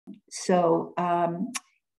So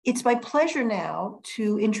it's my pleasure now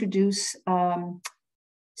to introduce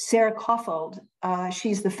Sarah Caulfield.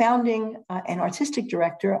 She's the founding and artistic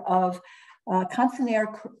director of Consonare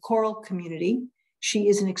Choral Community. She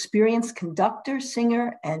is an experienced conductor,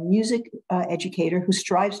 singer, and music educator who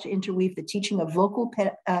strives to interweave the teaching of vocal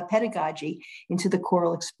pedagogy into the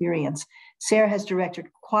choral experience. Sarah has directed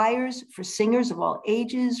choirs for singers of all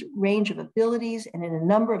ages, range of abilities, and in a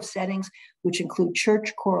number of settings, which include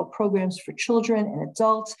church choral programs for children and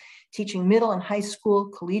adults, teaching middle and high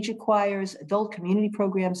school, collegiate choirs, adult community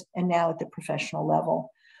programs, and now at the professional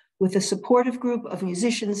level. With a supportive group of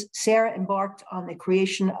musicians, Sarah embarked on the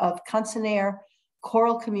creation of Consonare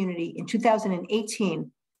Choral Community in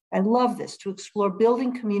 2018. I love this, to explore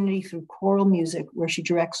building community through choral music, where she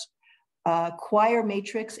directs choir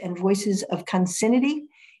matrix and voices of Concinnity,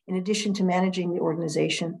 in addition to managing the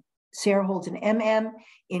organization. Sarah holds an MM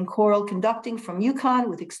in choral conducting from UConn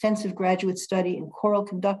with extensive graduate study in choral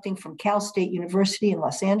conducting from Cal State University in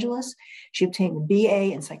Los Angeles. She obtained a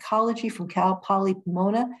BA in psychology from Cal Poly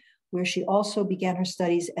Pomona, where she also began her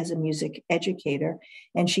studies as a music educator.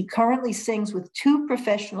 And she currently sings with 2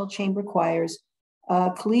 professional chamber choirs,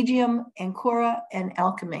 Collegium Ancora and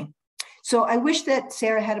Alchemy. So I wish that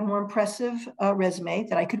Sarah had a more impressive resume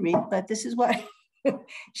that I could read, but this is what,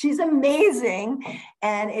 she's amazing.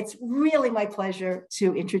 And it's really my pleasure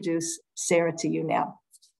to introduce Sarah to you now.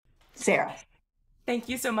 Sarah. Thank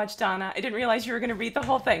you so much, Donna. I didn't realize you were going to read the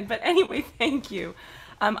whole thing, but anyway, thank you.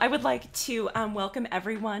 I would like to welcome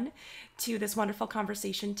everyone to this wonderful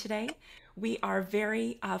conversation today. We are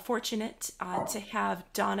very fortunate to have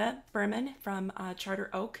Donna Berman from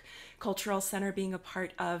Charter Oak Cultural Center being a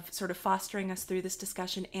part of sort of fostering us through this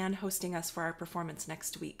discussion and hosting us for our performance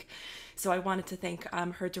next week. So I wanted to thank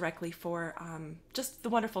her directly for just the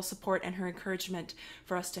wonderful support and her encouragement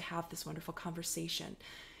for us to have this wonderful conversation.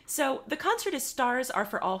 So the concert is Stars Are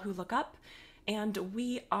for All Who Look Up. And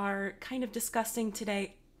we are kind of discussing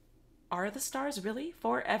today, are the stars really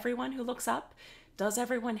for everyone who looks up? Does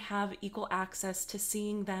everyone have equal access to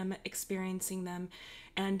seeing them, experiencing them,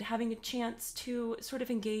 and having a chance to sort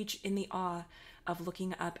of engage in the awe of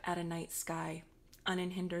looking up at a night sky,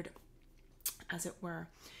 unhindered, as it were?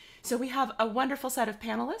 So we have a wonderful set of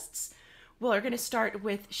panelists. We're going to start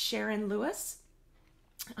with Sharon Lewis.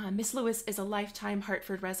 Miss Lewis is a lifetime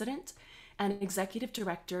Hartford resident and executive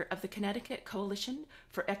director of the Connecticut Coalition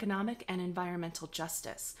for Economic and Environmental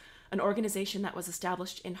Justice, an organization that was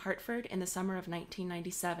established in Hartford in the summer of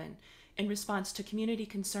 1997 in response to community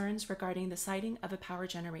concerns regarding the siting of a power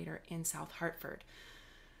generator in South Hartford.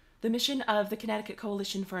 The mission of the Connecticut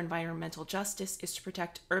Coalition for Environmental Justice is to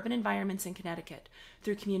protect urban environments in Connecticut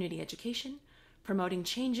through community education, promoting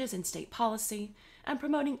changes in state policy, and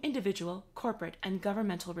promoting individual, corporate, and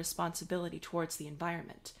governmental responsibility towards the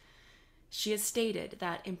environment. She has stated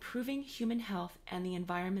that improving human health and the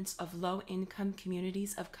environments of low-income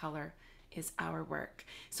communities of color is our work.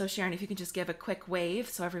 So Sharon, if you can just give a quick wave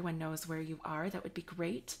so everyone knows where you are, that would be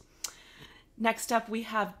great. Next up, we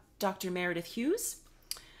have Dr. Meredith Hughes.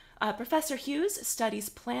 Professor Hughes studies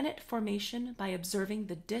planet formation by observing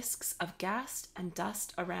the disks of gas and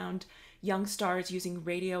dust around young stars using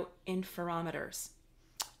radio interferometers.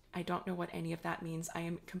 I don't know what any of that means. I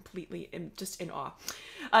am completely just in awe.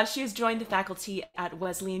 She has joined the faculty at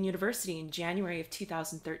Wesleyan University in January of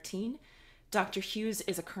 2013. Dr. Hughes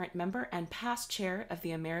is a current member and past chair of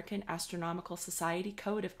the American Astronomical Society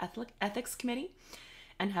Code of Ethics Committee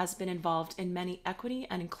and has been involved in many equity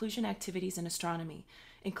and inclusion activities in astronomy,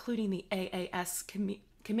 including the AAS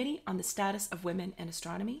Committee on the Status of Women in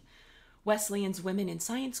Astronomy, Wesleyan's Women in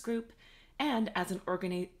Science Group, and as an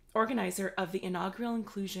organizer of the inaugural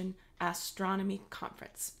Inclusion Astronomy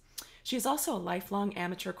Conference. She is also a lifelong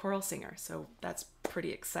amateur choral singer, so that's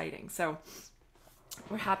pretty exciting. So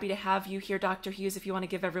we're happy to have you here, Dr. Hughes, if you want to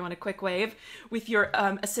give everyone a quick wave with your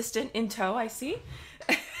assistant in tow, I see.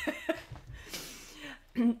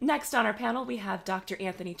 Next on our panel, we have Dr.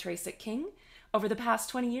 Anthony Trecek-King. Over the past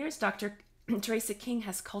 20 years, Dr. Trecek-King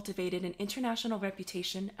has cultivated an international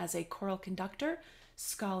reputation as a choral conductor,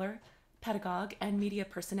 scholar, pedagogue, and media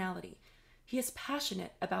personality. He is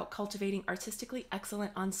passionate about cultivating artistically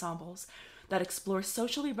excellent ensembles that explore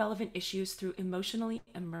socially relevant issues through emotionally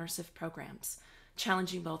immersive programs,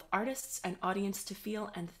 challenging both artists and audience to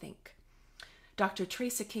feel and think. Dr.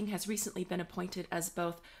 Trecek-King has recently been appointed as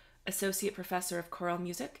both Associate Professor of Choral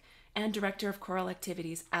Music and Director of Choral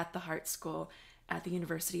Activities at the Hart School at the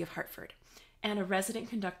University of Hartford, and a resident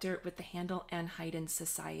conductor with the Handel and Haydn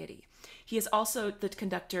Society. He is also the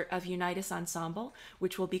conductor of Unitas Ensemble,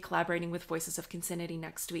 which will be collaborating with Voices of Concinnity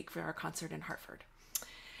next week for our concert in Hartford.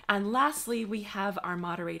 And lastly, we have our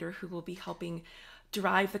moderator who will be helping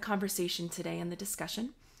drive the conversation today and the discussion,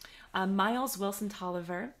 Miles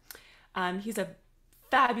Wilson-Toliver. He's a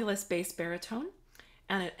fabulous bass baritone,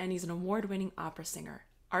 and he's an award-winning opera singer,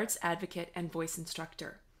 arts advocate, and voice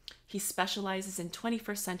instructor. He specializes in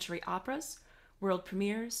 21st century operas, world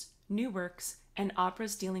premieres, new works, and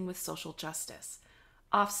operas dealing with social justice.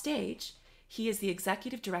 Offstage, he is the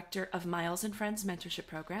executive director of Miles and Friends Mentorship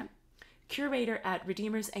Program, curator at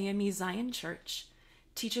Redeemer's AME Zion Church,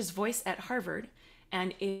 teaches voice at Harvard,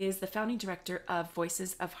 and is the founding director of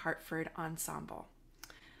Voices of Hartford Ensemble.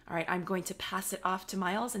 All right, I'm going to pass it off to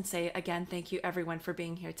Miles and say again, thank you everyone for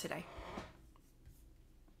being here today.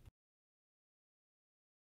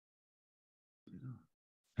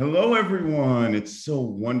 Hello, everyone. It's so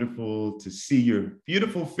wonderful to see your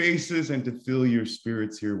beautiful faces and to feel your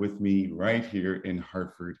spirits here with me right here in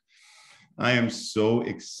Hartford. I am so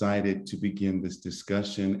excited to begin this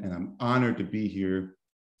discussion, and I'm honored to be here.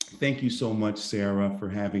 Thank you so much, Sarah, for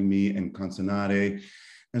having me, and Consonare,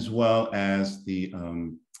 as well as the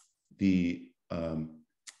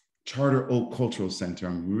Charter Oak Cultural Center.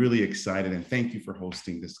 I'm really excited, and thank you for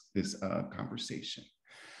hosting this conversation.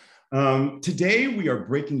 Today, we are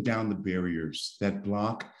breaking down the barriers that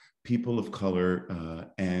block people of color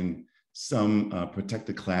and some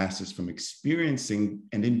protected classes from experiencing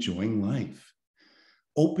and enjoying life.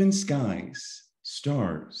 Open skies,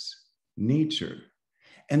 stars, nature,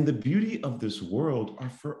 and the beauty of this world are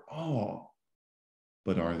for all.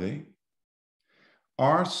 But are they?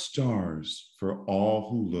 Are stars for all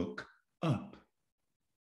who look up?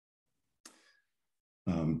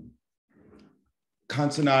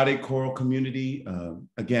 Consonare Choral Community,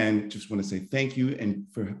 again, just want to say thank you and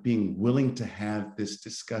for being willing to have this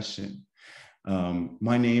discussion.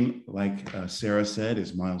 My name, like Sarah said,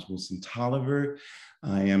 is Miles Wilson-Toliver.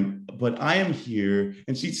 I am here,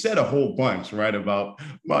 and she said a whole bunch, right, about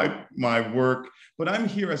my work, but I'm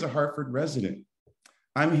here as a Hartford resident.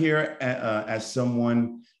 I'm here as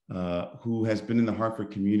someone who has been in the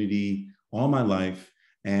Hartford community all my life,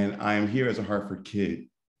 and I am here as a Hartford kid.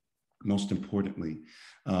 Most importantly,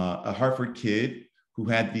 a Hartford kid who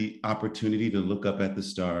had the opportunity to look up at the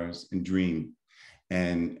stars and dream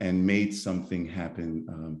and made something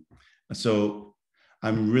happen. So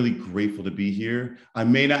I'm really grateful to be here. I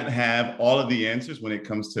may not have all of the answers when it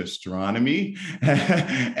comes to astronomy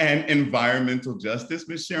and environmental justice,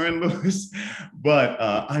 Ms. Sharon Lewis, but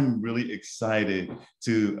I'm really excited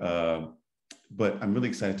to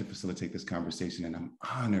facilitate this conversation, and I'm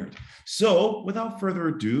honored. So without further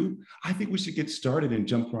ado, I think we should get started and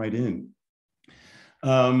jump right in.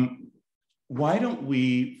 Why don't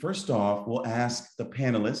we, first off, we'll ask the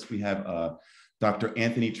panelists. We have Dr.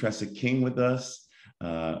 Anthony Trecek-King with us.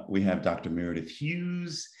 We have Dr. Meredith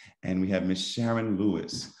Hughes, and we have Ms. Sharon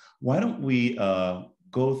Lewis. Why don't we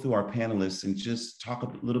go through our panelists and just talk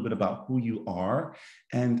a little bit about who you are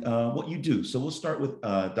and what you do. So we'll start with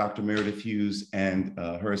Dr. Meredith Hughes and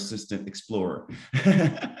her assistant explorer.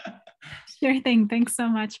 Sure thing. Thanks so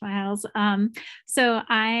much, Miles. So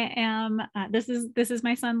I am, this is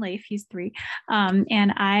my son, Leif, he's 3.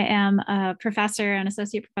 And I am a professor, an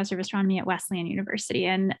associate professor of astronomy at Wesleyan University.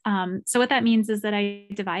 And so what that means is that I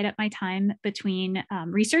divide up my time between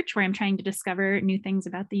research, where I'm trying to discover new things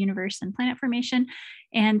about the universe and planet formation,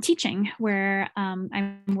 and teaching, where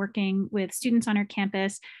I'm working with students on our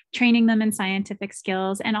campus, training them in scientific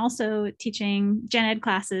skills, and also teaching gen ed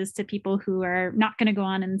classes to people who are not going to go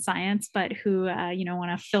on in science, but who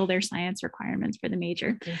want to fill their science requirements for the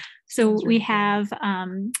major. Okay. So we have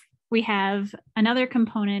another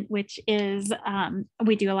component, which is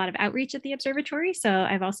we do a lot of outreach at the observatory. So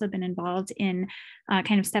I've also been involved in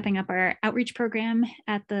kind of stepping up our outreach program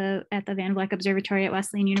at the Van Vleck Observatory at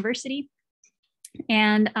Wesleyan University.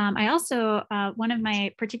 And I also, one of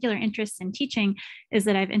my particular interests in teaching is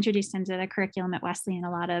that I've introduced into the curriculum at Wesleyan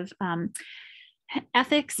a lot of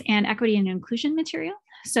ethics and equity and inclusion material.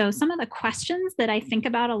 So some of the questions that I think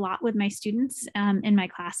about a lot with my students in my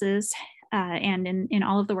classes and in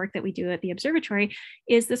all of the work that we do at the observatory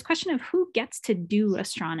is this question of who gets to do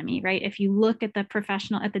astronomy, right? If you look at the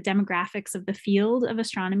demographics of the field of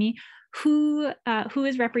astronomy, who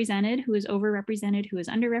is represented, who is overrepresented, who is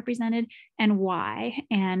underrepresented, and why.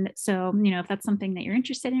 And so, if that's something that you're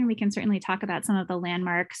interested in, we can certainly talk about some of the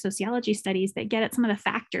landmark sociology studies that get at some of the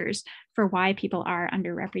factors for why people are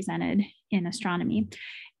underrepresented in astronomy.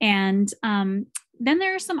 And then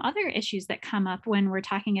there are some other issues that come up when we're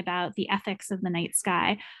talking about the ethics of the night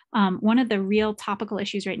sky. One of the real topical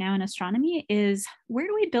issues right now in astronomy is, where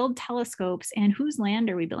do we build telescopes and whose land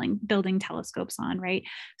are we building telescopes on, right?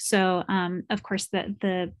 So of course,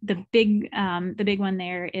 the big one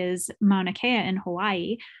there is Mauna Kea in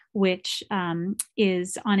Hawaii, which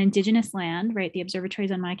is on indigenous land, right? The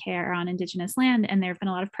observatories on Mauna Kea are on indigenous land, and there have been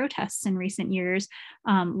a lot of protests in recent years,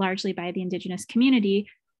 largely by the indigenous community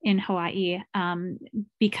in Hawaii,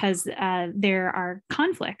 because there are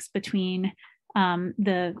conflicts between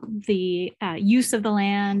the use of the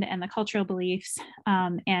land and the cultural beliefs,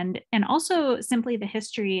 and also simply the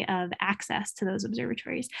history of access to those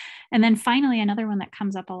observatories. And then finally, another one that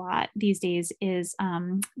comes up a lot these days is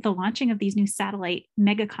the launching of these new satellite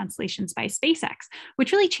mega constellations by SpaceX,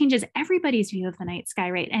 which really changes everybody's view of the night sky,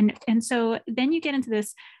 right? And so then you get into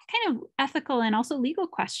this kind of ethical and also legal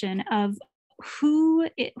question of who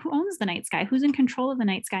owns the night sky, who's in control of the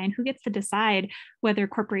night sky, and who gets to decide whether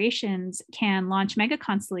corporations can launch mega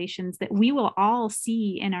constellations that we will all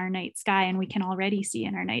see in our night sky, and we can already see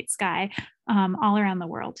in our night sky all around the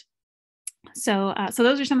world. So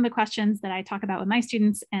those are some of the questions that I talk about with my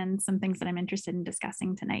students, and some things that I'm interested in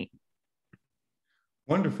discussing tonight.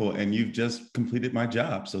 Wonderful, and you've just completed my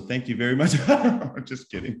job, so thank you very much. I'm just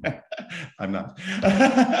kidding. I'm not.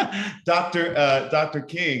 Dr.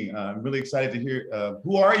 King, I'm really excited to hear,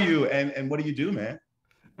 who are you and what do you do, man?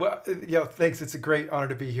 Well, yeah, thanks. It's a great honor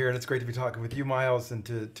to be here, and it's great to be talking with you, Miles, and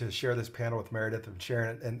to share this panel with Meredith and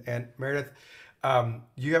Sharon. And Meredith,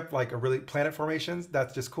 you have like a really planet formations.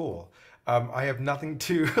 That's just cool. I have nothing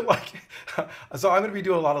to like, so I'm going to be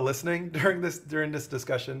doing a lot of listening during this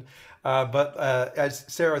discussion. But as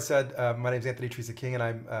Sarah said, my name is Anthony Trecek-King, and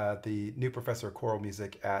I'm the new professor of choral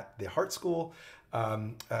music at the Hart School.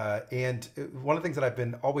 And one of the things that I've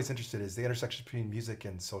been always interested in is the intersection between music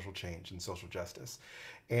and social change and social justice.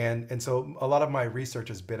 And so a lot of my research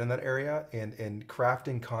has been in that area, and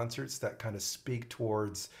crafting concerts that kind of speak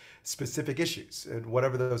towards specific issues, and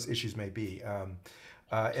whatever those issues may be.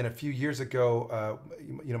 And a few years ago,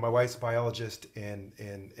 my wife's a biologist, and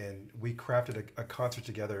we crafted a concert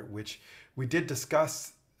together, which we did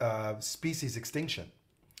discuss species extinction,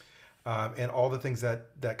 and all the things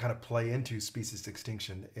that kind of play into species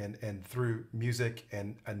extinction, and through music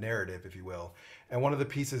and a narrative, if you will. And one of the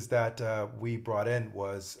pieces that we brought in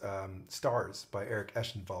was Stars by Eric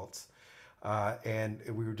Eschenwalds, and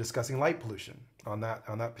we were discussing light pollution on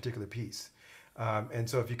that particular piece. And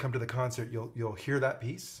so if you come to the concert, you'll hear that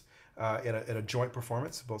piece in a joint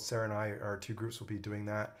performance. Both Sarah and I, our two groups, will be doing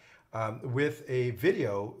that with a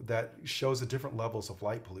video that shows the different levels of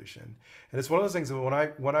light pollution. And it's one of those things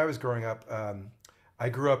that when I was growing up, I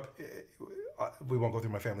grew up, we won't go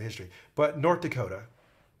through my family history, but North Dakota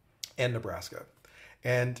and Nebraska.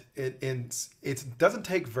 And it doesn't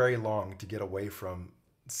take very long to get away from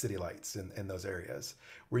city lights in those areas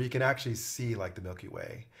where you can actually see like the Milky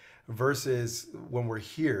Way. Versus when we're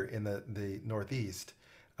here in the Northeast,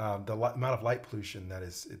 the amount of light pollution that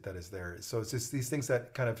is there. So it's just these things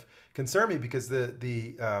that kind of concern me, because when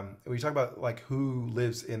you talk about like who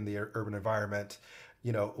lives in the urban environment,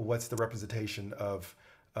 what's the representation of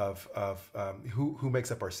who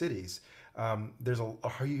makes up our cities. There's a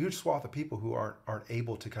huge swath of people who aren't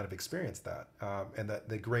able to kind of experience that, and that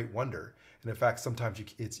the great wonder. And in fact, sometimes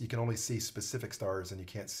you can only see specific stars, and you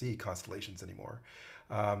can't see constellations anymore.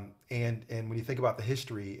 And when you think about the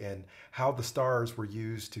history and how the stars were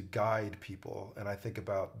used to guide people, and I think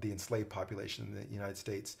about the enslaved population in the United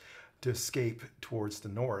States to escape towards the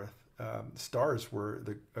north, stars were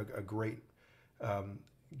a great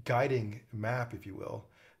guiding map, if you will,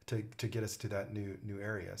 to get us to that new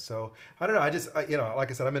area. So I don't know.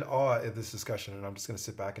 Like I said, I'm in awe of this discussion, and I'm just going to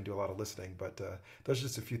sit back and do a lot of listening. But those are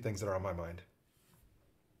just a few things that are on my mind.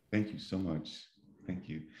 Thank you so much. Thank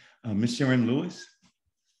you, Ms. Sharon Lewis.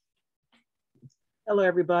 Hello,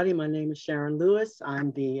 everybody. My name is Sharon Lewis.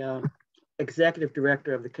 I'm the Executive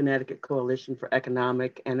Director of the Connecticut Coalition for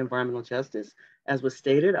Economic and Environmental Justice. As was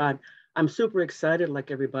stated, I'm super excited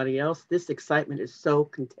like everybody else. This excitement is so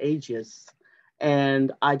contagious,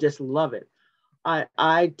 and I just love it.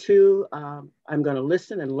 I too, I'm going to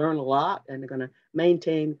listen and learn a lot, and I'm going to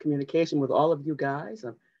maintain communication with all of you guys.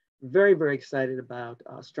 I'm very, very excited about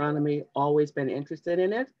astronomy, always been interested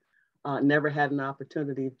in it, never had an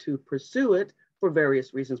opportunity to pursue it for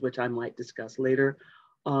various reasons, which I might discuss later.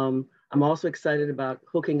 I'm also excited about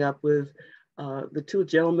hooking up with the two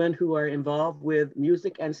gentlemen who are involved with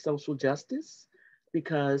music and social justice,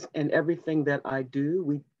 because in everything that I do,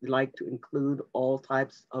 we like to include all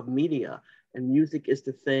types of media, and music is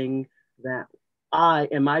the thing that I,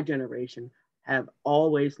 in my generation, have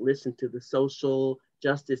always listened to the social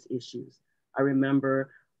justice issues. I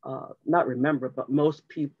remember, not remember, but most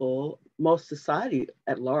people, most society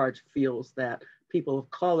at large feels that people of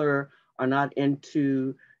color are not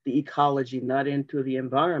into the ecology, not into the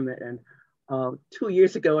environment. And 2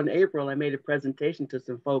 years ago in April, I made a presentation to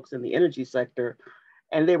some folks in the energy sector,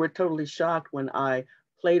 and they were totally shocked when I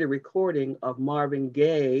played a recording of Marvin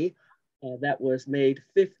Gaye that was made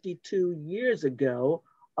 52 years ago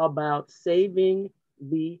about saving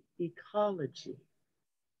the ecology.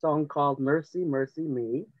 Song called Mercy, Mercy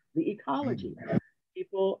Me, the ecology.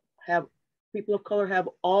 People of color have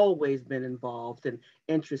always been involved and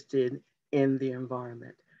interested in the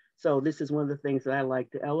environment. So this is one of the things that I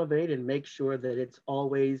like to elevate and make sure that it's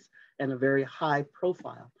always in a very high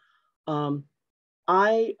profile.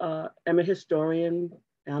 I am a historian,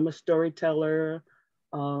 I'm a storyteller.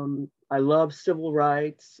 I love civil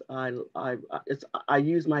rights. I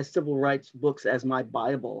use my civil rights books as my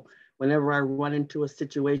Bible. Whenever I run into a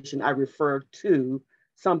situation, I refer to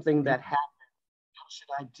something that happened. How should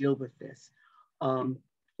I deal with this?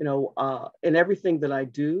 In everything that I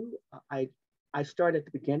do, I start at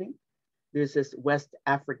the beginning. There's this West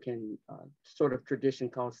African sort of tradition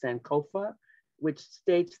called Sankofa, which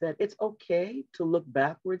states that it's okay to look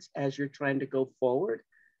backwards as you're trying to go forward.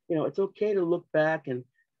 It's okay to look back and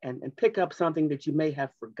pick up something that you may have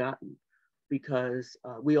forgotten, because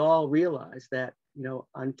we all realize that,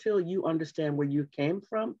 until you understand where you came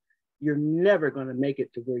from, you're never going to make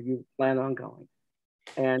it to where you plan on going.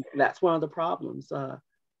 And that's one of the problems.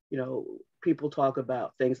 People talk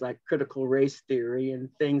about things like critical race theory and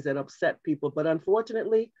things that upset people, but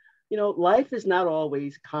unfortunately, life is not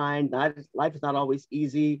always kind, life is not always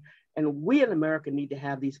easy. And we in America need to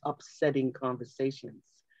have these upsetting conversations.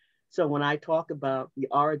 So when I talk about the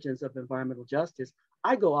origins of environmental justice,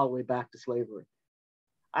 I go all the way back to slavery.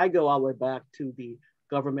 I go all the way back to the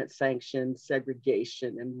government sanctioned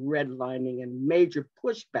segregation and redlining and major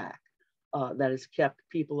pushback that has kept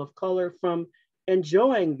people of color from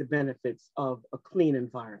enjoying the benefits of a clean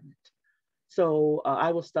environment. So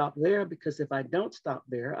I will stop there, because if I don't stop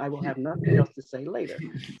there, I will have nothing else to say later.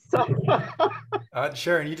 So,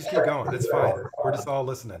 Sharon, you just keep going. It's fine. We're just all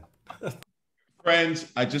listening.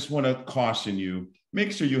 Friends, I just want to caution you,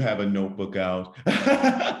 make sure you have a notebook out.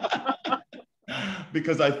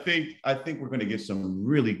 Because I think we're going to get some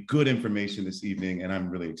really good information this evening, and I'm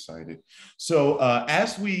really excited. So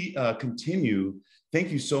as we continue, thank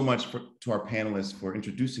you so much to our panelists for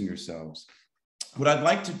introducing yourselves. What I'd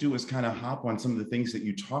like to do is kind of hop on some of the things that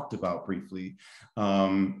you talked about briefly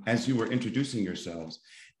as you were introducing yourselves.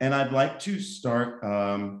 And I'd like to start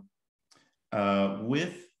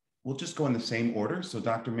with, we'll just go in the same order. So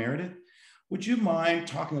Dr. Meredith, would you mind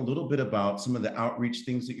talking a little bit about some of the outreach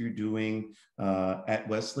things that you're doing at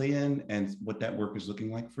Wesleyan and what that work is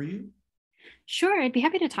looking like for you? Sure, I'd be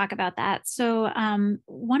happy to talk about that. So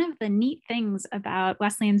one of the neat things about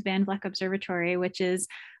Wesleyan's Van Vleck Observatory, which is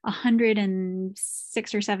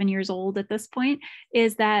 106 or 7 years old at this point,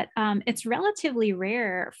 is that it's relatively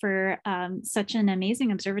rare for such an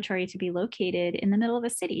amazing observatory to be located in the middle of a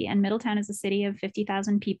city. And Middletown is a city of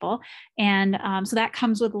 50,000 people. And so that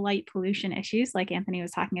comes with light pollution issues, like Anthony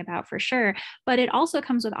was talking about, for sure. But it also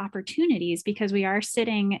comes with opportunities, because we are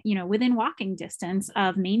sitting, within walking distance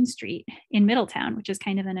of Main Street in Middletown, which is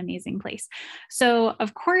kind of an amazing place. So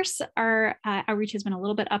of course, our outreach has been a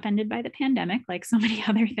little bit upended by the pandemic, like so many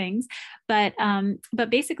other things. But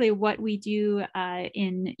basically what we do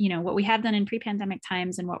in, what we have done in pre-pandemic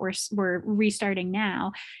times and what we're restarting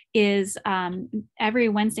now is every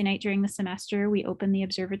Wednesday night during the semester, we open the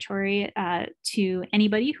observatory to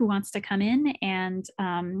anybody who wants to come in. And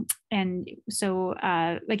so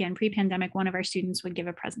again, pre-pandemic, one of our students would give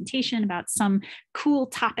a presentation about some cool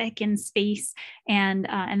topic in space, and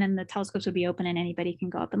then the telescopes would be open and anybody can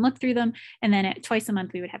go up and look through them. And then twice a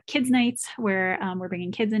month we would have kids nights where we're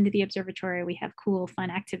bringing kids into the observatory. We have cool, fun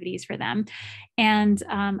activities for them. And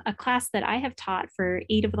a class that I have taught for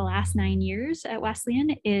 8 of the last 9 years at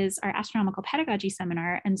Wesleyan is our astronomical pedagogy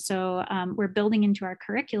seminar. And so we're building into our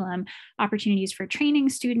curriculum opportunities for training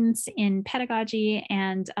students in pedagogy.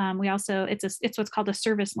 And we also, it's what's called a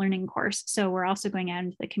service learning course. So we're also going out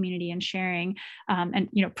into the community and sharing and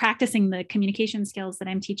practicing the communication skills that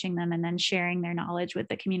I'm teaching them, and then sharing their knowledge with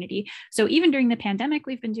the community. So even during the pandemic,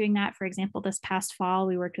 we've been doing that. For example, this past fall,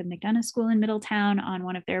 we worked with McDonough School in Middletown on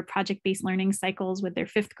one of their project-based learning cycles with their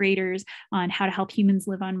 5th graders on how to help humans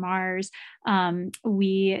live on Mars.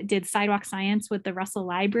 We did sidewalk science with the Russell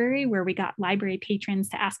Library, where we got library patrons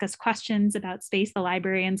to ask us questions about space. The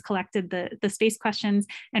librarians collected the space questions,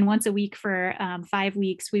 and once a week for 5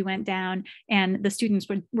 weeks, we went down and the students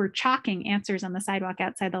were chalking answers on the sidewalk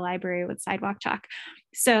outside the library with sidewalk chalk.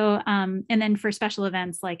 So, and then for special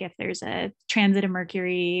events, like if there's a transit of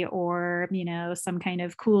Mercury or, some kind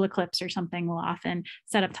of cool eclipse or something, we'll often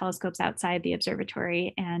set up telescopes outside the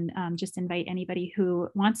observatory and just invite anybody who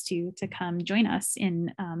wants to come join us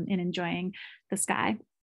in enjoying the sky.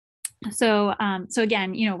 So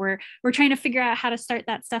again, we're trying to figure out how to start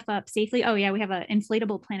that stuff up safely. Oh yeah, we have an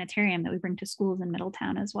inflatable planetarium that we bring to schools in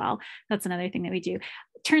Middletown as well. That's another thing that we do.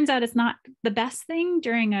 Turns out it's not the best thing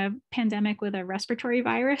during a pandemic with a respiratory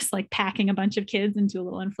virus, like packing a bunch of kids into a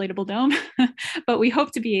little inflatable dome. But we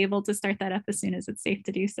hope to be able to start that up as soon as it's safe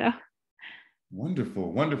to do so.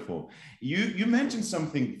 Wonderful, wonderful. You mentioned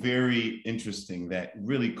something very interesting that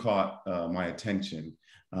really caught my attention.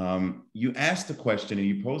 You asked the question, and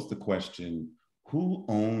you posed the question, who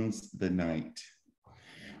owns the night?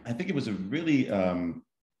 I think it was a really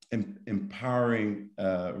empowering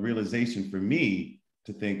realization for me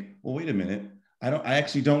to think, well, wait a minute, I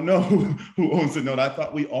actually don't know who owns the night. I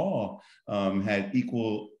thought we all had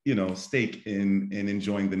equal, stake in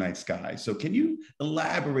enjoying the night sky. So can you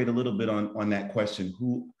elaborate a little bit on that question?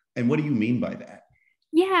 Who, and what do you mean by that?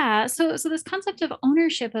 Yeah, so this concept of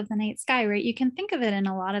ownership of the night sky, right? You can think of it in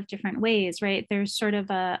a lot of different ways, right? There's sort of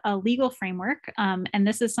a legal framework, and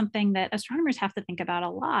this is something that astronomers have to think about a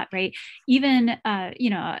lot, right? Even,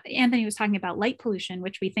 Anthony was talking about light pollution,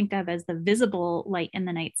 which we think of as the visible light in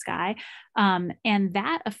the night sky, and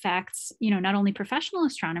that affects, not only professional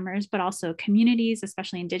astronomers, but also communities,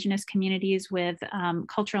 especially indigenous communities with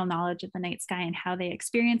cultural knowledge of the night sky and how they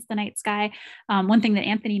experience the night sky. One thing that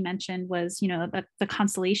Anthony mentioned was, the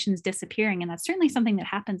constellations disappearing. And that's certainly something that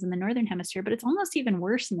happens in the Northern Hemisphere, but it's almost even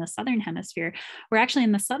worse in the Southern Hemisphere, where actually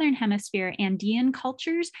in the Southern Hemisphere, Andean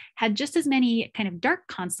cultures had just as many kind of dark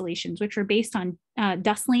constellations, which were based on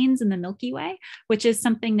dust lanes in the Milky Way, which is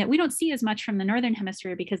something that we don't see as much from the Northern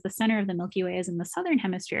Hemisphere because the center of the Milky Way is in the Southern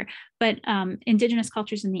Hemisphere. But indigenous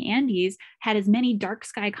cultures in the Andes had as many dark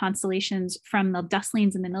sky constellations from the dust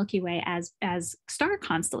lanes in the Milky Way as star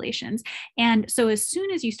constellations. And so as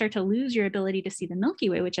soon as you start to lose your ability to see the Milky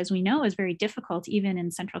Way, which as we know is very difficult even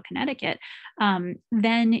in central Connecticut,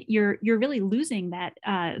 then you're really losing that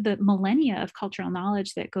the millennia of cultural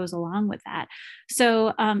knowledge that goes along with that.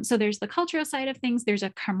 So there's the cultural side of things. There's a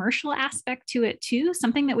commercial aspect to it too.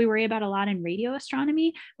 Something that we worry about a lot in radio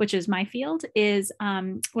astronomy, which is my field, is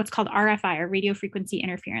what's called RFI, or radio frequency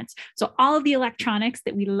interference. So all of the electronics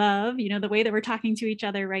that we love, the way that we're talking to each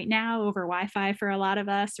other right now over Wi-Fi for a lot of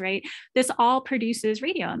us, right? This all produces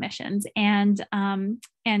radio emissions, and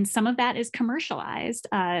some of that is commercialized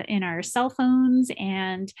in our cell phones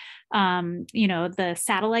and the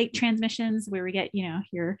satellite transmissions where we get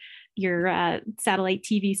your satellite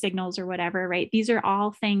TV signals or whatever, right? These are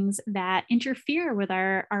all things that interfere with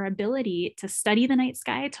our ability to study the night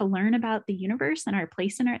sky, to learn about the universe and our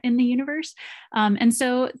place in the universe. And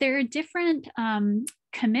so there are different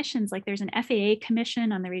commissions, like there's an FAA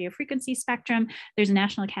commission on the radio frequency spectrum. There's a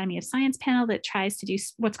National Academy of Science panel that tries to do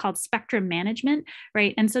what's called spectrum management,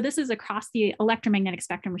 right? And so this is across the electromagnetic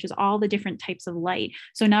spectrum, which is all the different types of light.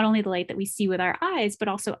 So not only the light that we see with our eyes, but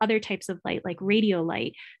also other types of light, like radio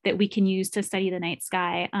light, that we can use to study the night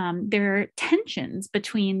sky. There are tensions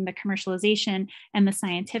between the commercialization and the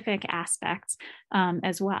scientific aspects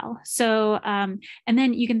as well. So, and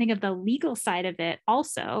then you can think of the legal side of it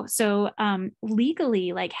also. So legally,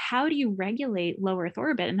 like how do you regulate low Earth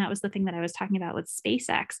orbit? And that was the thing that I was talking about with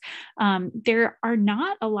SpaceX. There are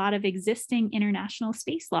not a lot of existing international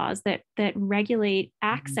space laws that regulate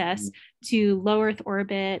access to low Earth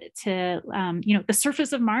orbit, to the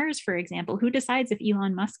surface of Mars, for example. Who decides if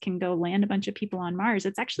Elon Musk can go land a bunch of people on Mars?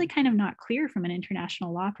 It's actually kind of not clear from an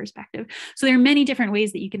international law perspective. So there are many different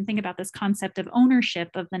ways that you can think about this concept of ownership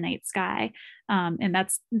of the night sky. And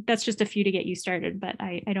that's just a few to get you started, but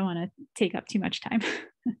I don't want to take up too much time.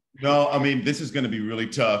 No, I mean, this is going to be really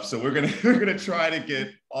tough. So we're gonna try to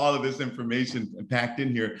get all of this information packed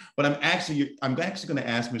in here. But I'm actually going to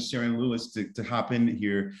ask Ms. Sharon Lewis to hop in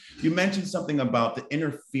here. You mentioned something about the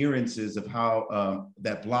interferences of how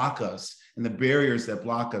that block us and the barriers that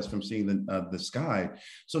block us from seeing the sky.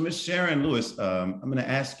 So Ms. Sharon Lewis, I'm going to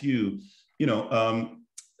ask you,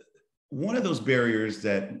 one of those barriers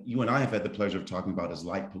that you and I have had the pleasure of talking about is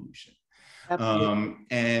light pollution.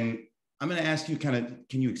 And I'm going to ask you can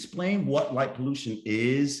you explain what light pollution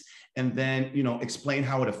is, and then, explain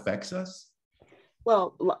how it affects us?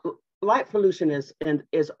 Well, light pollution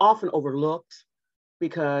is often overlooked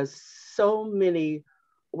because so many,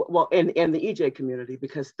 well, in the EJ community,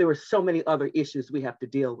 because there are so many other issues we have to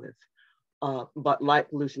deal with. But light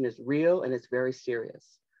pollution is real and it's very serious.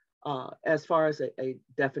 As far as a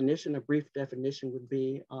definition, a brief definition would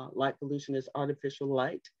be light pollution is artificial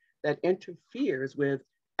light that interferes with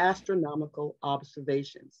astronomical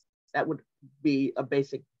observations. That would be a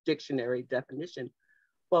basic dictionary definition.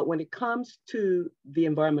 But when it comes to the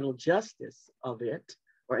environmental justice of it,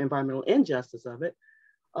 or environmental injustice of it,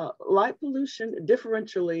 light pollution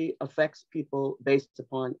differentially affects people based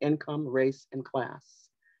upon income, race, and class.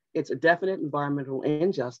 It's a definite environmental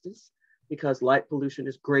injustice because light pollution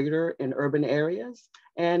is greater in urban areas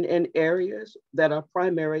and in areas that are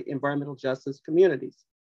primary environmental justice communities.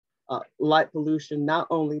 Light pollution not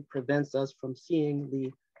only prevents us from seeing the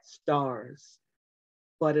stars,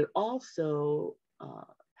 but it also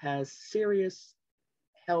has serious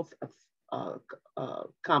health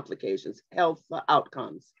complications, health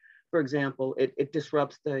outcomes. For example, it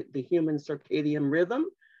disrupts the human circadian rhythm,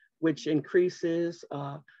 which increases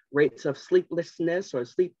rates of sleeplessness or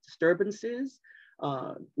sleep disturbances.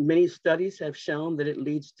 Many studies have shown that it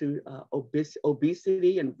leads to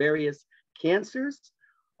obesity and various cancers.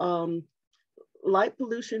 Light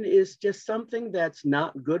pollution is just something that's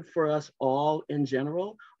not good for us all in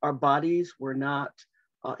general. Our bodies were not,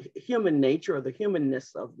 human nature or the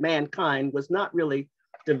humanness of mankind was not really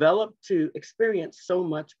developed to experience so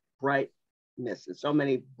much brightness and so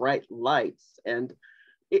many bright lights. And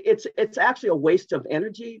it's actually a waste of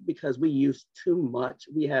energy because we use too much.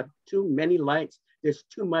 We have too many lights. There's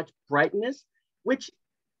too much brightness, which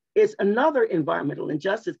is another environmental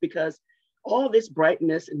injustice because all this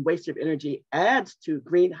brightness and waste of energy adds to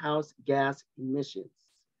greenhouse gas emissions.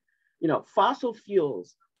 Fossil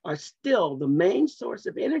fuels are still the main source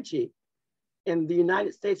of energy in the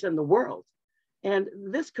United States and the world. And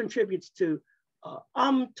this contributes to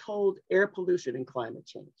untold air pollution and climate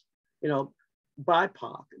change.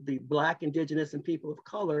 BIPOC, the Black, Indigenous, and people of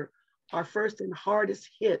color, are first and hardest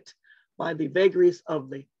hit by the vagaries of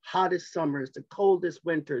the hottest summers, the coldest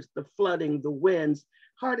winters, the flooding, the winds,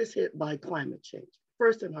 hardest hit by climate change,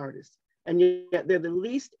 first and hardest. And yet they're the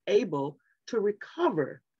least able to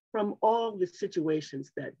recover from all the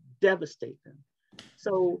situations that devastate them.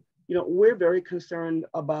 So, we're very concerned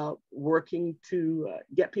about working to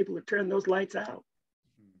get people to turn those lights out.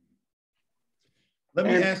 Let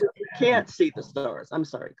me ask. You can't see the stars. I'm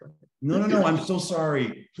sorry. Go ahead. No. I'm so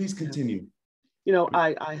sorry. Please continue.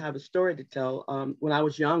 I have a story to tell. When I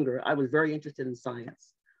was younger, I was very interested in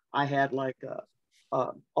science. I had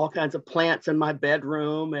all kinds of plants in my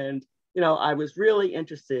bedroom, and I was really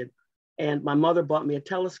interested. And my mother bought me a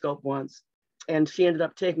telescope once, and she ended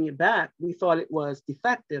up taking it back. We thought it was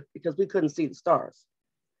defective because we couldn't see the stars.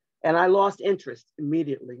 And I lost interest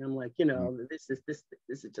immediately. I'm like, this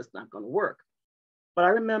is just not going to work. But I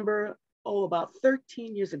remember, about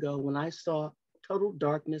 13 years ago when I saw total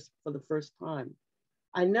darkness for the first time.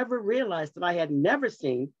 I never realized that I had never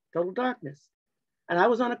seen total darkness. And I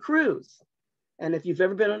was on a cruise. And if you've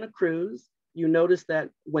ever been on a cruise, you notice that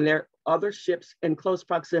when there are other ships in close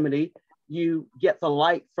proximity, you get the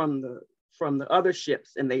light from the other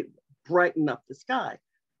ships and they brighten up the sky.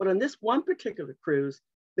 But on this one particular cruise,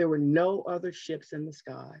 there were no other ships in the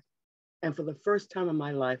sky. And for the first time in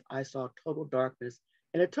my life, I saw total darkness.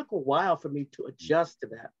 And it took a while for me to adjust to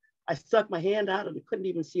that. I stuck my hand out and I couldn't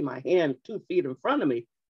even see my hand 2 feet in front of me.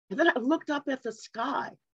 And then I looked up at the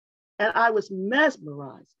sky and I was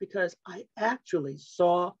mesmerized because I actually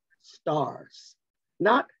saw stars,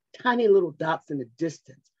 not tiny little dots in the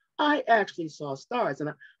distance. I actually saw stars.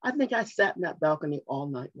 And I think I sat in that balcony all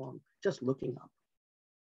night long, just looking up.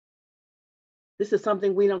 This is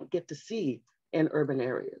something we don't get to see in urban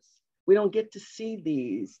areas. We don't get to see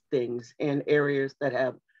these things in areas that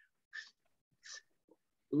have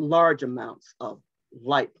large amounts of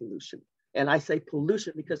light pollution. And I say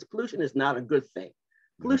pollution because pollution is not a good thing.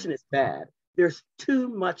 Pollution is bad. There's too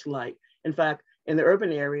much light. In fact, in the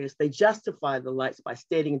urban areas, they justify the lights by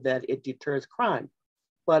stating that it deters crime.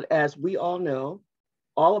 But as we all know,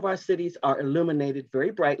 all of our cities are illuminated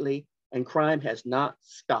very brightly and crime has not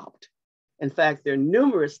stopped. In fact, there are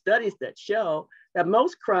numerous studies that show that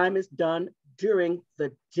most crime is done during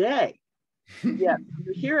the day. Yeah,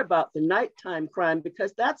 you hear about the nighttime crime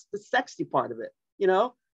because that's the sexy part of it.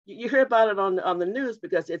 You hear about it on the news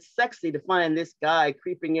because it's sexy to find this guy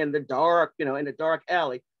creeping in the dark, in a dark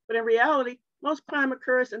alley. But in reality, most crime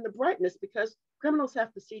occurs in the brightness because criminals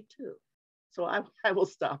have to see too. So I will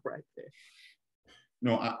stop right there.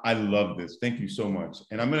 No, I love this. Thank you so much.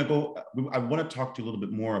 And I'm going to go, I want to talk to you a little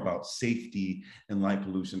bit more about safety and light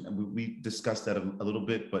pollution. And we discussed that a little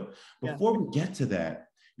bit, but before we get to that,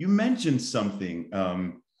 you mentioned something,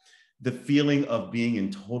 the feeling of being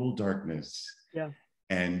in total darkness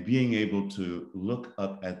and being able to look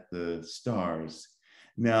up at the stars.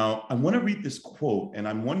 Now, I want to read this quote, and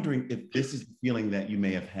I'm wondering if this is the feeling that you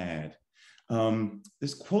may have had.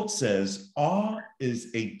 This quote says, "Awe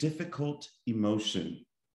is a difficult emotion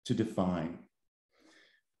to define,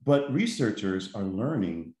 but researchers are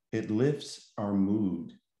learning it lifts our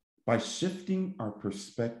mood by shifting our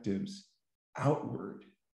perspectives outward."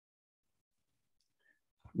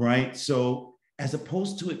 Right? So as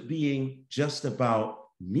opposed to it being just about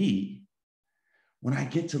me, when I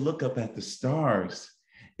get to look up at the stars,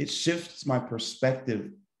 it shifts my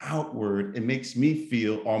perspective outward. It makes me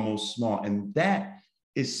feel almost small. And that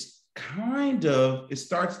is kind of, it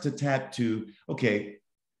starts to tap to, okay,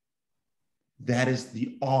 that is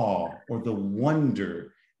the awe or the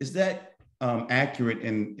wonder. Is that accurate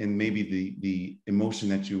in maybe the emotion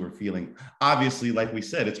that you were feeling? Obviously, like we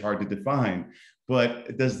said, it's hard to define,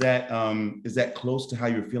 but does that, is that close to how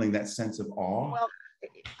you're feeling, that sense of awe? Well,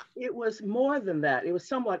 it was more than that. It was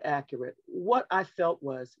somewhat accurate. What I felt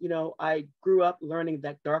was, I grew up learning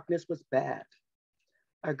that darkness was bad.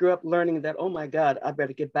 I grew up learning that, oh my God, I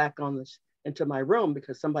better get back into my room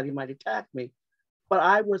because somebody might attack me. But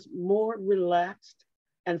I was more relaxed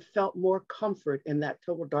and felt more comfort in that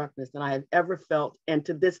total darkness than I had ever felt. And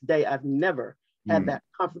to this day, I've never had that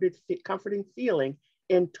comforting feeling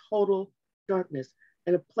in total darkness,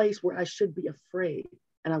 in a place where I should be afraid,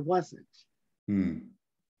 and I wasn't.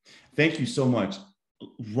 Thank you so much.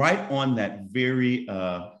 Right on that very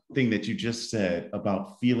thing that you just said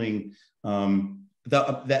about feeling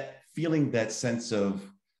that sense of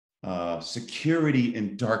security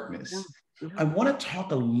in darkness. I want to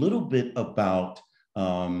talk a little bit about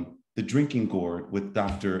the drinking gourd with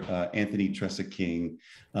Dr. Anthony Trecek-King,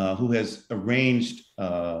 who has arranged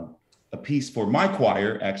a piece for my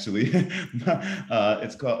choir, actually.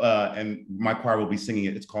 It's called, and my choir will be singing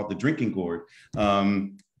it. It's called The Drinking Gourd.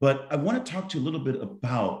 But I want to talk to you a little bit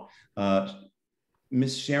about,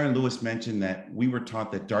 Miss Sharon Lewis mentioned that we were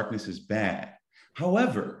taught that darkness is bad.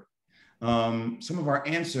 However, some of our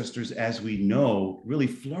ancestors, as we know, really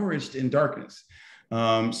flourished in darkness.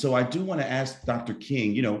 So I do want to ask Dr.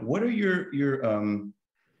 King, what are your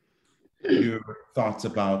thoughts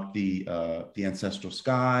about the ancestral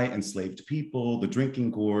sky, enslaved people, the drinking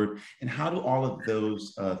gourd, and how do all of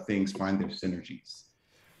those things find their synergies?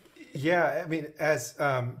 Yeah, I mean, as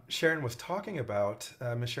Sharon was talking about,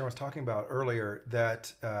 Ms. Sharon was talking about earlier,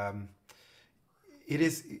 that it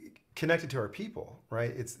is connected to our people,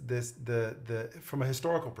 right? It's the from a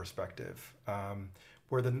historical perspective,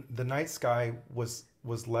 where the night sky was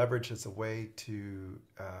leveraged as a way to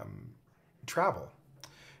travel,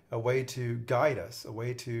 a way to guide us, a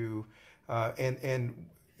way to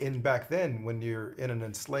and back then, when you're in an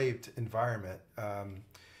enslaved environment,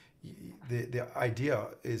 the idea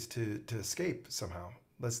is to escape somehow.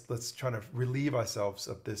 Let's try to relieve ourselves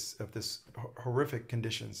of this horrific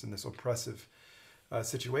conditions and this oppressive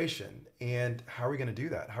situation. And how are we going to do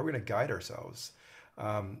that? How are we going to guide ourselves?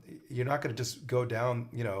 You're not going to just go down,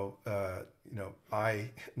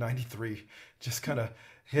 I-93, just kind of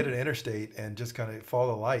hit an interstate and just kind of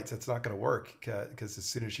follow the lights. It's not going to work, because as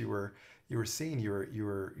soon as you were seen, you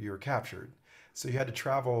were captured. So you had to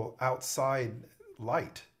travel outside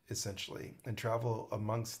light, essentially, and travel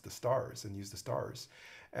amongst the stars and use the stars.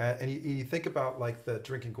 And you think about like the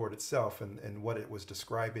drinking gourd itself and what it was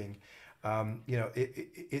describing.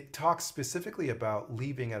 It talks specifically about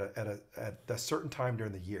leaving at a certain time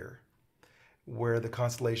during the year, where the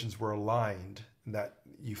constellations were aligned, and that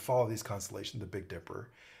you follow these constellations, the Big Dipper,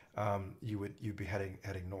 you'd be heading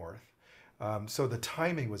north. So the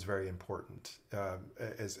timing was very important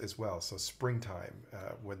as well. So springtime,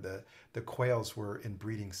 when the quails were in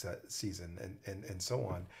breeding season, and so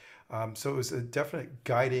on. So it was a definite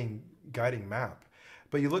guiding map.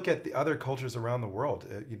 But you look at the other cultures around the world,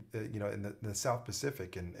 in the South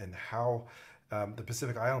Pacific, and how the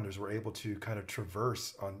Pacific Islanders were able to kind of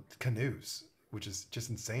traverse on canoes, which is just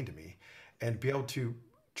insane to me, and be able to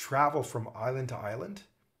travel from island to island,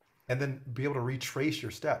 and then be able to retrace your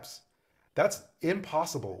steps. That's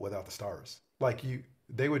impossible without the stars.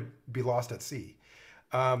 They would be lost at sea.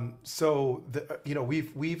 So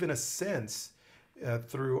we've in a sense,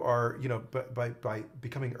 through our, by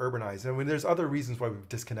becoming urbanized. I mean, there's other reasons why we've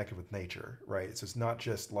disconnected with nature, right? So it's not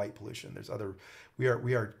just light pollution. We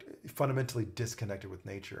are fundamentally disconnected with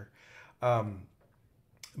nature.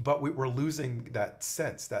 but we're losing that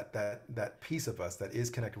sense, that piece of us that is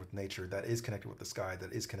connected with nature, that is connected with the sky,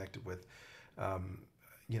 that is connected with,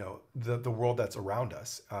 the world that's around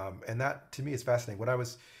us. And that to me is fascinating. When I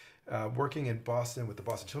was working in Boston with the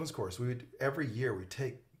Boston Children's Chorus, every year we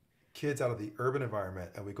take kids out of the urban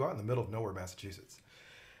environment and we go out in the middle of nowhere, Massachusetts.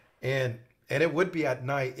 And it would be at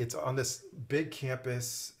night. It's on this big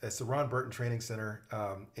campus. It's the Ron Burton Training Center.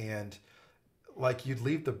 And like you'd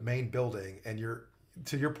leave the main building and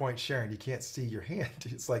to your point, Sharon, you can't see your hand.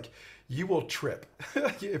 It's like you will trip.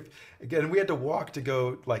 Again, we had to walk to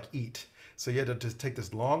go like eat. So you had to just take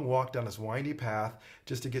this long walk down this windy path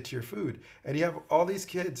just to get to your food. And you have all these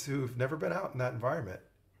kids who've never been out in that environment.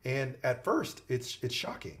 And at first it's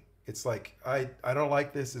shocking. It's like, I don't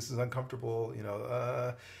like this. This is uncomfortable,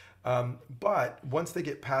 but once they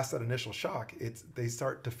get past that initial shock, they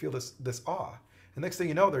start to feel this awe. And next thing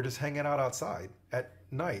you know, they're just hanging out outside at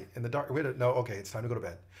night in the dark. We don't know. Okay, it's time to go to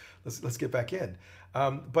bed. Let's get back in.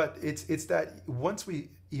 But it's that once we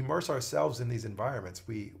immerse ourselves in these environments,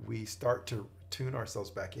 we start to tune ourselves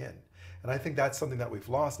back in. And I think that's something that we've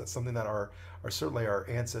lost. That's something that certainly our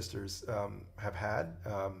ancestors have had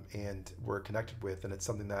and were connected with. And it's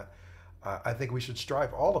something that I think we should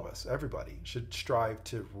strive. All of us, everybody, should strive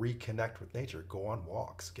to reconnect with nature. Go on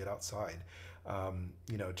walks. Get outside.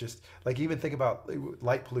 Just like even think about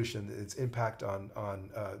light pollution, its impact on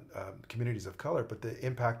communities of color, but the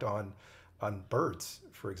impact on birds,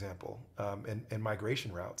 for example, and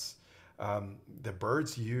migration routes. The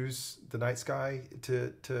birds use the night sky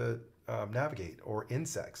to navigate, or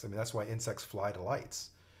insects. I mean, that's why insects fly to lights,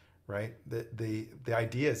 right? The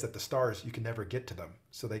idea is that the stars, you can never get to them,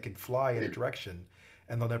 so they can fly in a direction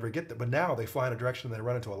and they'll never get them. But now they fly in a direction and they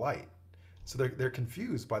run into a light. So they're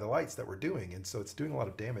confused by the lights that we're doing, and so it's doing a lot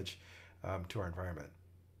of damage to our environment.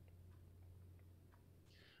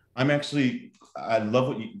 I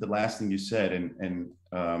love the last thing you said, and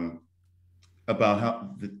about how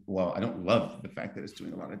I don't love the fact that it's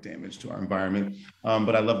doing a lot of damage to our environment,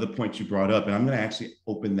 but I love the point you brought up, and I'm going to actually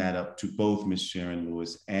open that up to both Ms. Sharon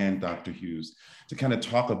Lewis and Dr. Hughes to kind of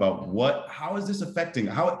talk about how is this affecting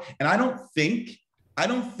and I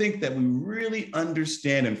don't think that we really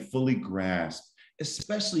understand and fully grasp,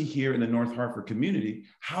 especially here in the North Hartford community,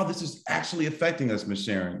 how this is actually affecting us, Ms.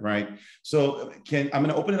 Sharon, right? So I'm going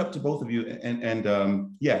to open it up to both of you. And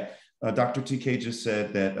Dr. TK just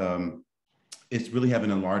said that it's really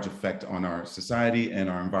having a large effect on our society and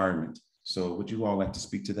our environment. So would you all like to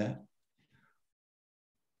speak to that?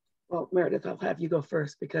 Well, Meredith, I'll have you go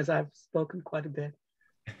first because I've spoken quite a bit.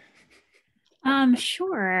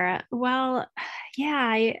 Sure. Well,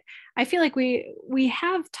 yeah, I feel like we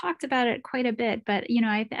have talked about it quite a bit, but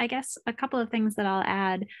I guess a couple of things that I'll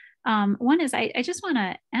add. One is I just want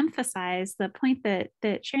to emphasize the point that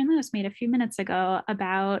Sharon Lewis made a few minutes ago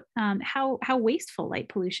about how wasteful light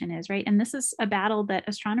pollution is, right? And this is a battle that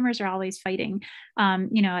astronomers are always fighting.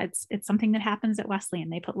 It's something that happens at Wesleyan.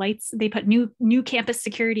 They put new campus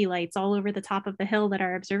security lights all over the top of the hill that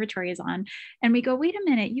our observatory is on, and we go, wait a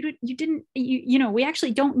minute, we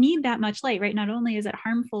actually don't need that much light, right? Not only is it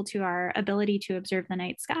harmful to our ability to observe the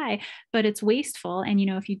night sky, but it's wasteful. And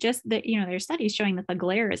if you there's studies showing that the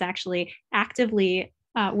glare is actually actively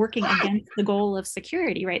working against the goal of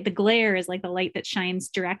security, right? The glare is like the light that shines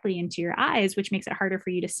directly into your eyes, which makes it harder for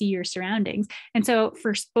you to see your surroundings. And so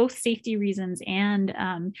for both safety reasons and,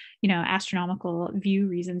 astronomical view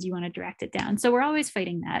reasons, you want to direct it down. So we're always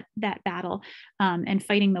fighting that battle and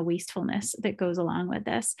fighting the wastefulness that goes along with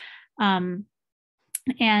this. Then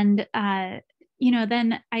I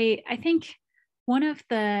think one of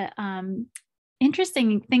the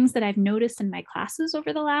interesting things that I've noticed in my classes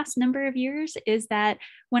over the last number of years is that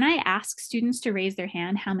when I ask students to raise their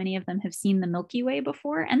hand, how many of them have seen the Milky Way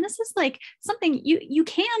before? And this is like something you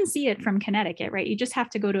can see it from Connecticut, right? You just have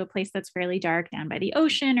to go to a place that's fairly dark down by the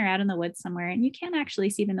ocean or out in the woods somewhere, and you can actually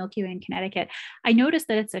see the Milky Way in Connecticut. I noticed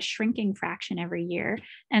that it's a shrinking fraction every year.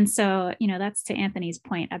 And so, that's to Anthony's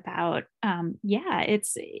point about,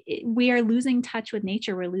 we are losing touch with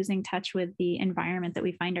nature. We're losing touch with the environment that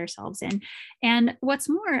we find ourselves in. And what's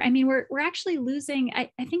more, we're actually losing, I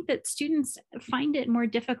think that students find it more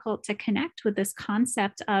difficult to connect with this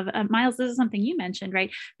concept of, Miles, this is something you mentioned, right?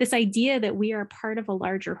 This idea that we are part of a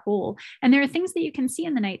larger whole. And there are things that you can see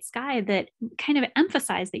in the night sky that kind of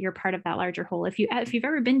emphasize that you're part of that larger whole. If you've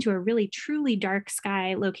ever been to a really truly dark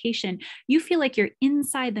sky location, you feel like you're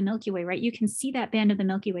inside the Milky Way, right? You can see that band of the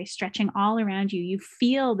Milky Way stretching all around you. You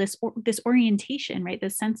feel this orientation, right?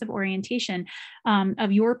 This sense of orientation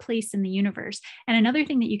of your place in the universe. And another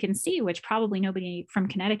thing that you can see, which probably nobody from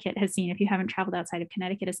Connecticut has seen if you haven't traveled outside of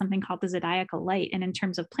Connecticut, is something called the zodiacal light. And in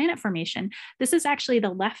terms of planet formation, this is actually the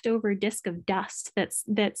leftover disk of dust that's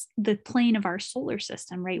the plane of our solar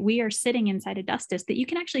system, right? We are sitting inside a dust disk that you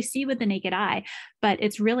can actually see with the naked eye, but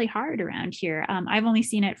it's really hard around here. I've only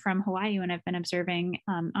seen it from Hawaii when I've been observing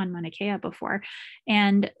on Mauna Kea before.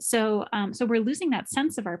 And so we're losing that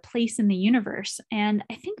sense of our place in the universe. And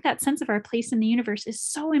I think that sense of our place in the universe is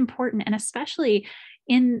so important, and especially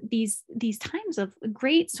in these times of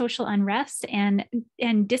great social unrest and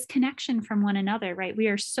disconnection from one another, right? We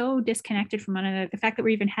are so disconnected from one another. The fact that we're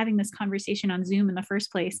even having this conversation on Zoom in the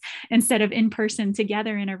first place instead of in person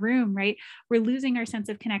together in a room, right? We're losing our sense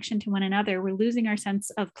of connection to one another. We're losing our sense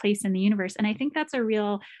of place in the universe. And I think that's a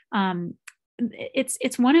real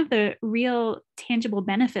it's one of the real tangible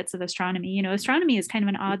benefits of astronomy. You know, astronomy is kind of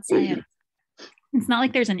an odd science. It's not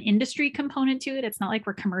like there's an industry component to it. It's not like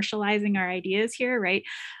we're commercializing our ideas here, right?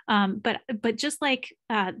 But just like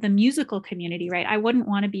the musical community, right? I wouldn't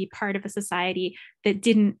want to be part of a society that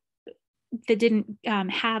didn't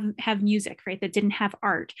have music, right? That didn't have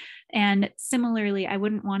art. And similarly, I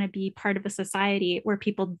wouldn't want to be part of a society where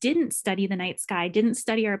people didn't study the night sky, didn't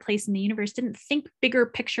study our place in the universe, didn't think bigger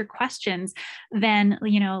picture questions than,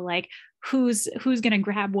 you know, like who's going to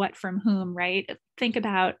grab what from whom, right? Think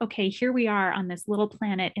about, okay, here we are on this little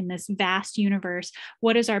planet in this vast universe.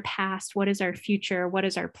 What is our past? What is our future? What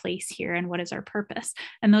is our place here? And what is our purpose?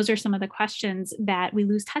 And those are some of the questions that we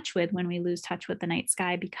lose touch with when we lose touch with the night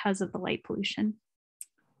sky because of the light pollution.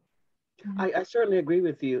 I certainly agree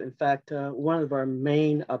with you. In fact, one of our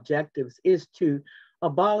main objectives is to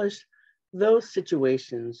abolish those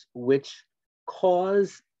situations which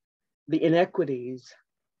cause the inequities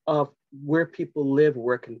of where people live,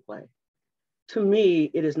 work, and play. To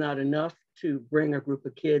me, it is not enough to bring a group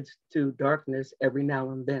of kids to darkness every now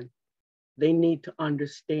and then. They need to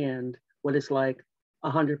understand what it's like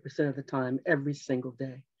 100% of the time, every single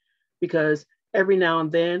day. Because every now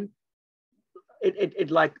and then,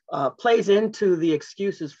 it plays into the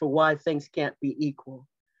excuses for why things can't be equal.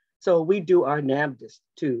 So we do our damnedest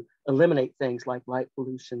to eliminate things like light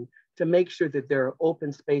pollution, to make sure that there are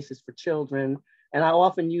open spaces for children. And I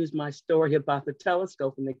often use my story about the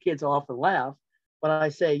telescope, and the kids often laugh, but I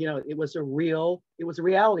say, you know, it was a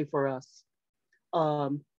reality for us. I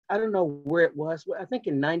don't know where it was. I think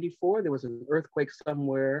in '94, there was an earthquake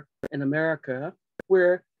somewhere in America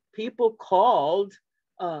where people called,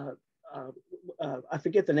 I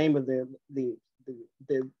forget the name of the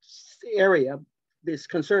area, this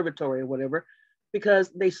conservatory or whatever,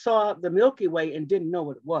 because they saw the Milky Way and didn't know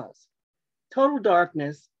what it was. Total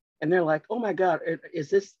darkness. And they're like, oh my God,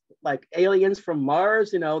 is this like aliens from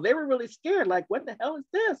Mars? You know, they were really scared. Like, what the hell is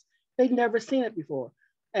this? They'd never seen it before.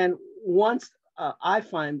 And once I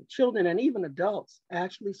find children and even adults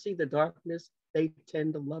actually see the darkness, they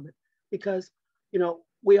tend to love it. Because, you know,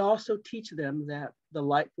 we also teach them that the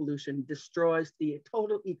light pollution destroys the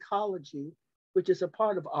total ecology, which is a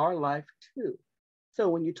part of our life too. So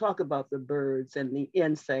when you talk about the birds and the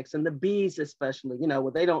insects and the bees, especially, you know,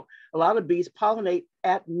 a lot of bees pollinate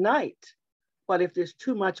at night, but if there's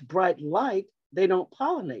too much bright light, they don't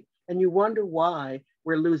pollinate. And you wonder why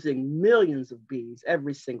we're losing millions of bees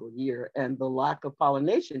every single year. And the lack of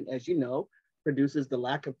pollination, as you know, produces the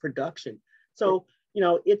lack of production. So, you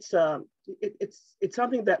know, it's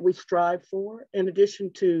something that we strive for, in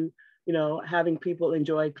addition to, you know, having people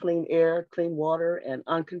enjoy clean air, clean water, and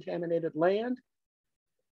uncontaminated land.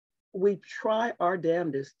 We try our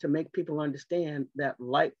damnedest to make people understand that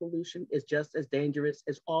light pollution is just as dangerous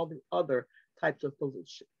as all the other types of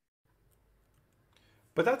pollution.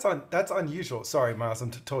 But that's unusual. Sorry, Miles,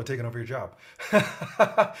 I'm totally taking over your job. You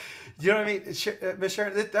know what I mean? Ms.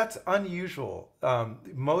 Sharon, that's unusual.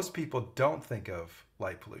 Most people don't think of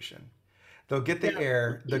light pollution. They'll get the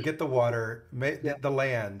air, they'll get the water, the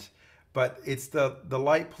land, but it's the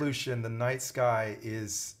light pollution, the night sky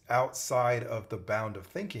is outside of the bound of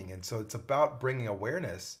thinking. And so it's about bringing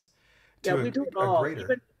awareness to we do it a all.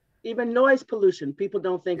 greater. Even noise pollution, people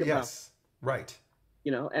don't think about. Yes, right.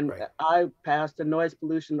 You know, and right. I passed a noise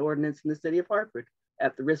pollution ordinance in the city of Hartford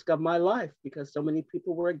at the risk of my life because so many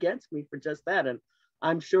people were against me for just that. And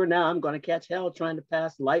I'm sure now I'm going to catch hell trying to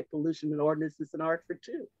pass light pollution and ordinances in Hartford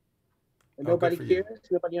too. And nobody cares,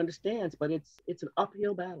 nobody understands, but it's an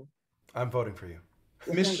uphill battle. I'm voting for you.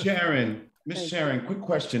 Miss Sharon, quick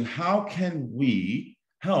question. How can we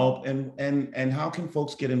help and how can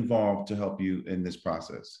folks get involved to help you in this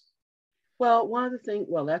process? Well, one of the things,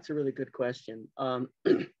 that's a really good question.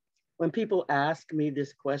 When people ask me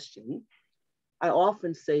this question, I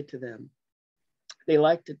often say to them, they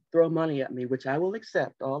like to throw money at me, which I will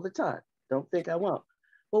accept all the time. Don't think I won't.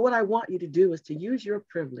 But what I want you to do is to use your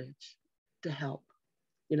privilege to help.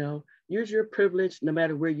 Use your privilege no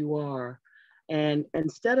matter where you are. And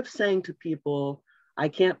instead of saying to people, I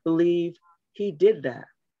can't believe he did that,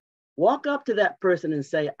 walk up to that person and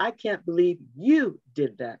say, I can't believe you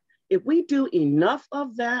did that. If we do enough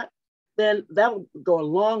of that, then that'll go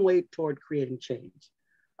a long way toward creating change.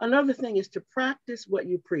 Another thing is to practice what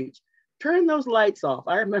you preach. Turn those lights off.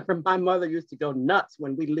 I remember my mother used to go nuts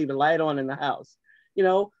when we'd leave a light on in the house.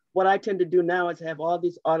 What I tend to do now is have all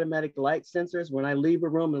these automatic light sensors. When I leave a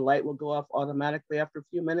room, the light will go off automatically after a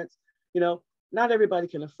few minutes. Not everybody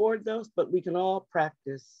can afford those, but we can all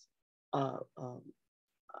practice,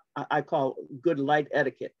 I call good light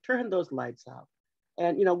etiquette. Turn those lights out.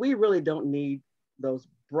 And, we really don't need those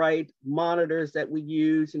bright monitors that we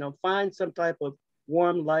use. Find some type of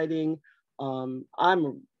warm lighting.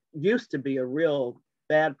 I'm used to be a real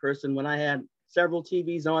bad person when I had several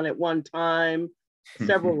TVs on at one time,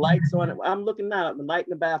 several lights on it. I'm looking now at the light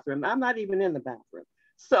in the bathroom. I'm not even in the bathroom.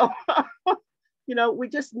 So, we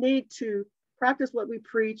just need to practice what we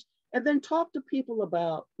preach and then talk to people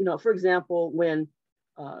about, for example, when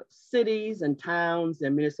cities and towns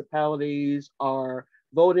and municipalities are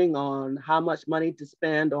voting on how much money to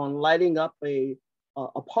spend on lighting up a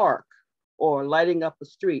park or lighting up a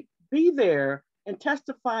street, be there and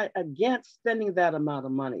testify against spending that amount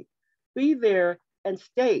of money. Be there and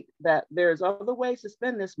state that there's other ways to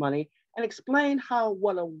spend this money and explain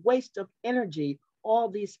what a waste of energy all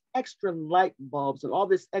these extra light bulbs and all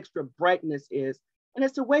this extra brightness is. And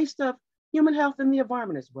it's a waste of human health and the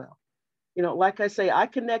environment as well. Like I say, I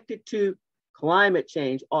connect it to climate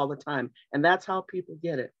change all the time. And that's how people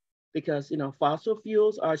get it. Because, fossil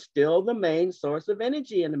fuels are still the main source of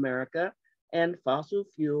energy in America. And fossil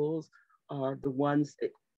fuels are the ones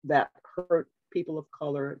that hurt people of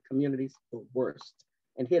color communities the worst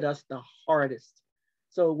and hit us the hardest.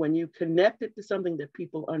 So when you connect it to something that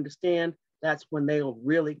people understand, that's when they'll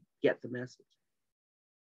really get the message.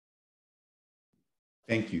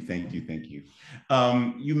 Thank you.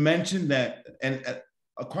 You mentioned that, and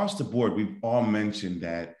across the board, we've all mentioned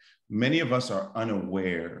that many of us are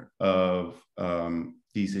unaware of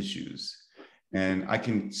these issues. And I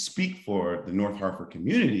can speak for the North Hartford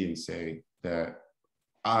community and say that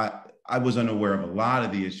I was unaware of a lot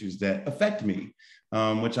of the issues that affect me,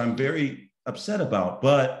 which I'm very upset about,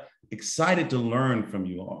 but excited to learn from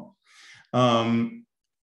you all.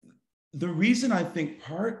 The reason I think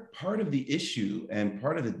part of the issue and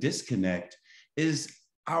part of the disconnect is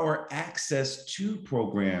our access to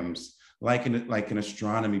programs like an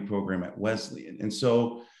astronomy program at Wesleyan. And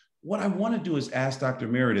so what I want to do is ask Dr.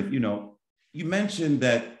 Meredith, you mentioned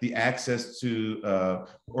that the access to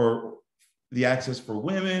or the access for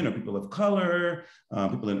women or people of color,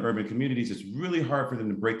 people in urban communities, it's really hard for them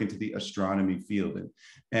to break into the astronomy field.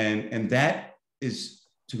 And that is,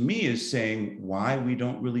 to me, is saying why we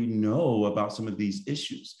don't really know about some of these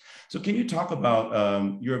issues. So can you talk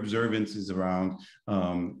about your observances around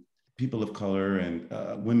people of color and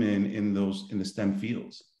women in the STEM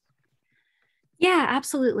fields? Yeah,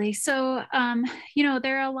 absolutely. So,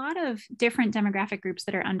 there are a lot of different demographic groups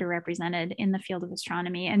that are underrepresented in the field of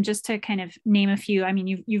astronomy. And just to kind of name a few, I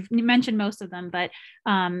mean, you've mentioned most of them, but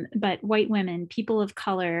white women, people of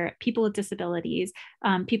color, people with disabilities,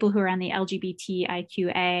 people who are on the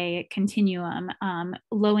LGBTIQA continuum,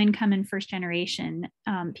 low income and first generation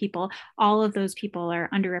people, all of those people are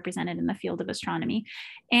underrepresented in the field of astronomy.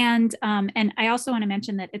 And I also want to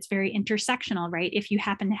mention that it's very intersectional, right? If you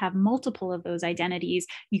happen to have multiple of those identities,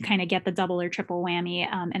 you kind of get the double or triple whammy,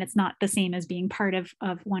 and it's not the same as being part of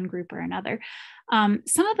one group or another.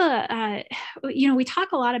 Some of the, we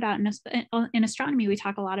talk a lot about in astronomy, we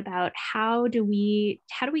talk a lot about how do we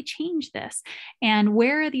change this, and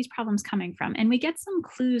where are these problems coming from? And we get some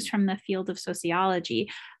clues from the field of sociology.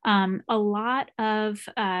 A lot of,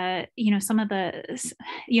 some of the,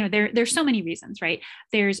 there's so many reasons, right?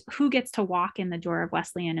 There's who gets to walk in the door of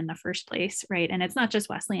Wesleyan in the first place, right? And it's not just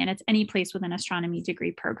Wesleyan, it's any place with an astronomy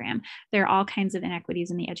degree program. There are all kinds of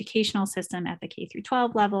inequities in the educational system at the K through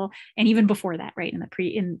 12 level, and even before that, right?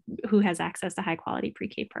 In who has access to high quality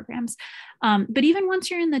pre-K programs. But even once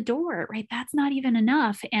you're in the door, right, that's not even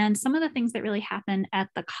enough. And some of the things that really happen at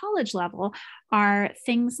the college level are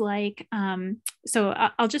things like, so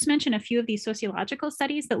I'll just mention a few of these sociological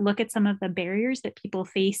studies that look at some of the barriers that people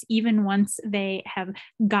face even once they have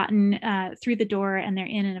gotten through the door and they're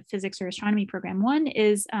in a physics or astronomy program. One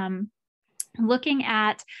is looking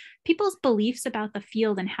at people's beliefs about the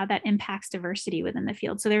field and how that impacts diversity within the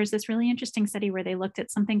field. So there was this really interesting study where they looked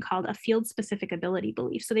at something called a field-specific ability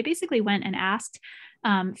belief. So they basically went and asked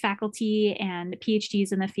faculty and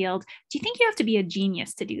PhDs in the field, do you think you have to be a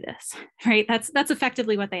genius to do this? Right? That's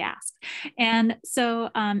effectively what they asked. And so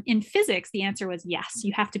in physics, the answer was yes,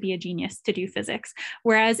 you have to be a genius to do physics.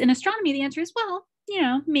 Whereas in astronomy, the answer is, well,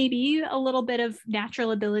 maybe a little bit of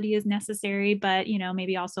natural ability is necessary, but,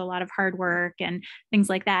 maybe also a lot of hard work and things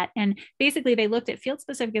like that. And basically they looked at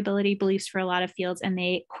field-specific ability beliefs for a lot of fields, and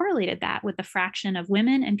they correlated that with the fraction of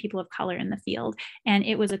women and people of color in the field. And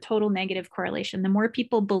it was a total negative correlation. The more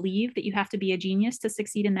people believe that you have to be a genius to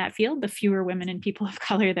succeed in that field, the fewer women and people of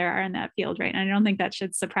color there are in that field, right? And I don't think that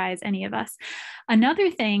should surprise any of us. Another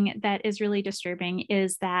thing that is really disturbing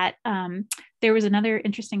is that there was another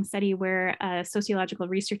interesting study where a sociological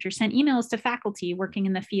researcher sent emails to faculty working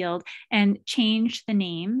in the field and changed the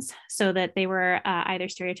names so that they were either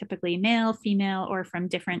stereotypically male, female, or from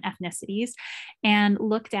different ethnicities, and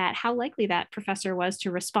looked at how likely that professor was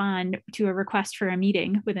to respond to a request for a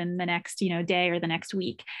meeting within the next day or the next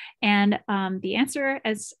week. And the answer,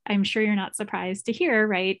 as I'm sure you're not surprised to hear,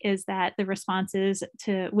 right, is that the responses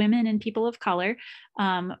to women and people of color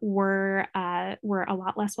were a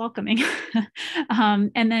lot less welcoming.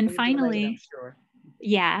 And then finally, sure.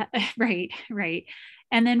 Yeah, right.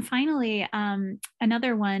 And then finally,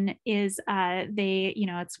 another one is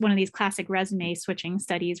it's one of these classic resume switching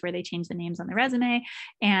studies where they change the names on the resume.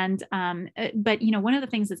 And but one of the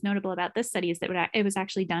things that's notable about this study is that it was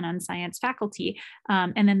actually done on science faculty.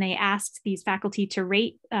 And then they asked these faculty to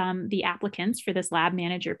rate the applicants for this lab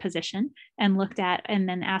manager position, and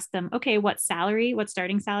then asked them, okay, what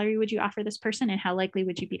starting salary would you offer this person, and how likely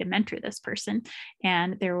would you be to mentor this person?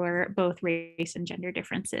 And there were both race and gender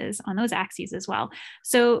differences on those axes as well.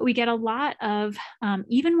 So we get a lot of,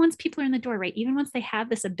 even once people are in the door, right, even once they have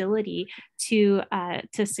this ability to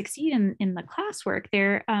succeed in the classwork,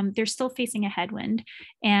 they're still facing a headwind.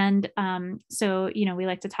 And so, we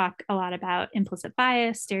like to talk a lot about implicit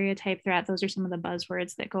bias, stereotype threat. Those are some of the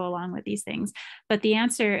buzzwords that go along with these things. But the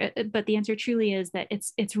answer truly is that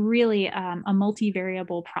it's really a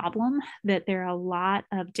multivariable problem, that there are a lot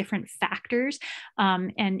of different factors.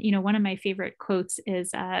 And one of my favorite quotes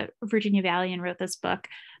is Virginia Valian wrote this book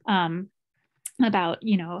about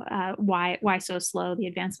why so slow the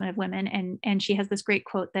advancement of women, and she has this great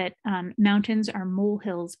quote that mountains are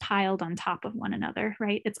molehills piled on top of one another,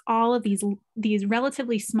 right? It's all of these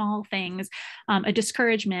relatively small things, a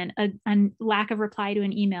discouragement, a lack of reply to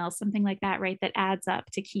an email, something like that, right, that adds up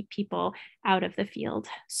to keep people out of the field.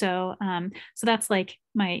 So that's like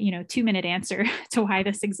my 2-minute answer to why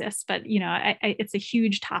this exists, but it's a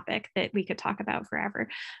huge topic that we could talk about forever.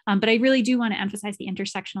 But I really do want to emphasize the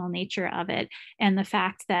intersectional nature of it, and the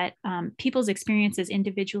fact that people's experiences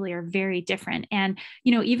individually are very different. And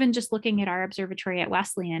even just looking at our observatory at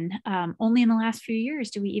Wesleyan, only in the last few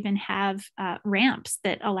years do we even have ramps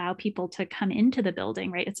that allow people to come into the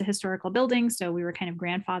building, right? It's a historical building, so we were kind of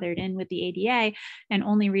grandfathered in with the ADA, and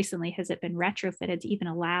only recently has it been retrofitted to even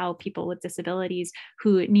allow people with disabilities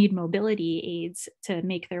who need mobility aids to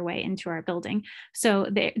make their way into our building. So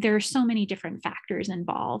there are so many different factors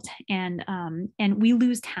involved, and we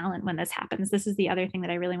lose talent when this happens. This is the other thing that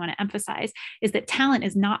I really want to emphasize, is that talent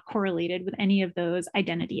is not correlated with any of those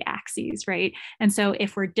identity axes, right? And so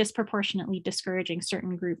if we're disproportionately discouraging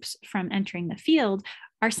certain groups from entering the field,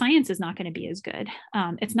 our science is not going to be as good.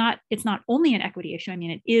 It's not only an equity issue. I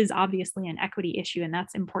mean, it is obviously an equity issue, and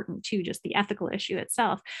that's important too, just the ethical issue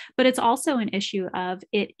itself. But it's also an issue of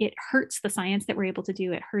it hurts the science that we're able to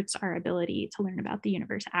do. It hurts our ability to learn about the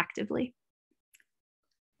universe actively.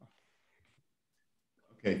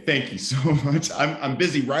 Okay, thank you so much. I'm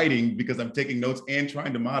busy writing because I'm taking notes and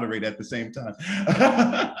trying to moderate at the same time.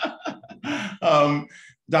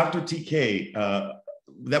 Dr. TK,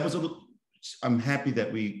 that was I'm happy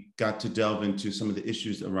that we got to delve into some of the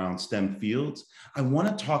issues around STEM fields. I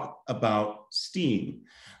want to talk about STEAM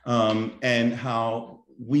and how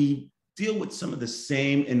we deal with some of the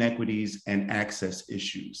same inequities and access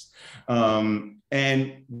issues.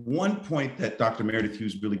 And one point that Dr. Meredith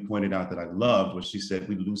Hughes really pointed out that I loved was she said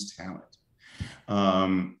we lose talent.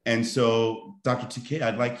 And so, Dr. TK,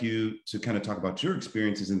 I'd like you to kind of talk about your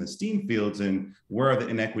experiences in the STEAM fields and where are the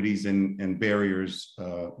inequities and barriers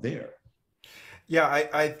there? Yeah,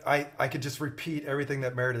 I could just repeat everything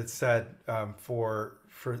that Meredith said for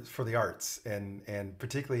the arts and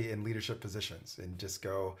particularly in leadership positions, and just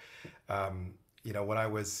go, when I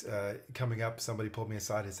was coming up, somebody pulled me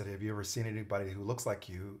aside and said, have you ever seen anybody who looks like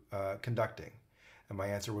you conducting? And my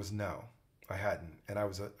answer was no, I hadn't. And I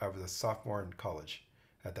was a sophomore in college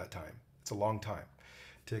at that time. It's a long time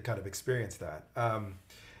to kind of experience that.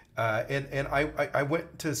 And I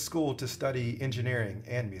went to school to study engineering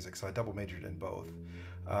and music, so I double majored in both.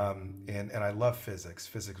 And I love physics.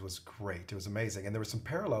 Physics was great. It was amazing. And there were some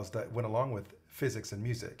parallels that went along with physics and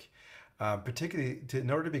music. Particularly,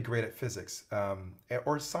 in order to be great at physics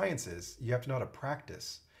or sciences, you have to know how to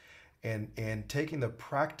practice. And taking the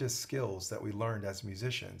practice skills that we learned as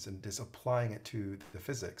musicians and just applying it to the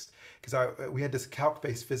physics. Because we had this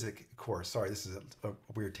calc-based physics course. Sorry, this is a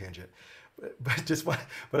weird tangent. But it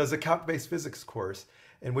was a calc-based physics course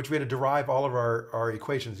in which we had to derive all of our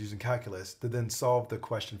equations using calculus to then solve the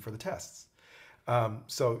question for the tests.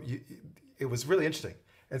 It was really interesting.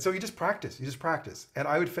 And so you just practice. And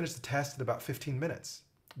I would finish the test in about 15 minutes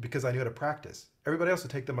because I knew how to practice. Everybody else would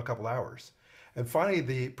take them a couple hours. And finally,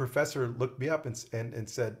 the professor looked me up and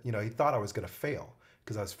said, he thought I was going to fail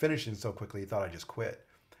because I was finishing so quickly, he thought I just quit.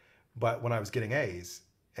 But when I was getting A's,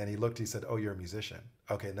 and he said, "Oh, you're a musician.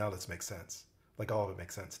 Okay, now this makes sense." Like all of it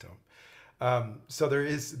makes sense to him. So there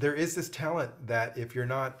is this talent that if we're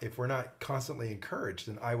not constantly encouraged,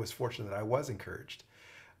 and I was fortunate that I was encouraged,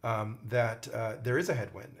 that there is a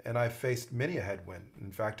headwind, and I've faced many a headwind.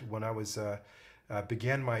 In fact, when I was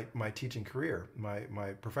began my teaching career,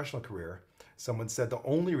 my professional career, someone said the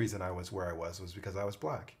only reason I was where I was because I was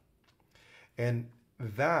Black, and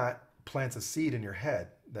that plants a seed in your head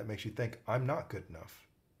that makes you think I'm not good enough.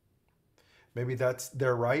 Maybe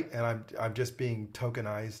they're right, and I'm just being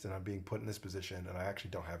tokenized, and I'm being put in this position, and I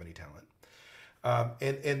actually don't have any talent.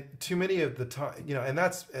 And too many of the time, and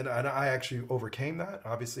I actually overcame that,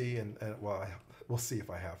 obviously, and we'll see if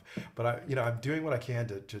I have, but I'm doing what I can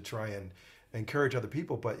to try and encourage other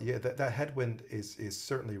people. But yeah, that headwind is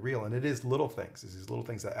certainly real, and it is little things. It's these little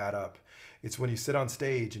things that add up. It's when you sit on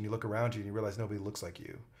stage and you look around you and you realize nobody looks like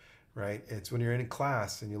you, right? It's when you're in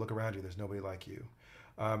class and you look around you, there's nobody like you.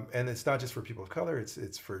 And it's not just for people of color.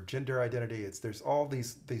 It's for gender identity. There's all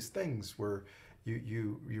these things where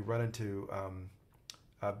you run into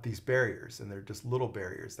these barriers, and they're just little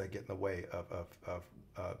barriers that get in the way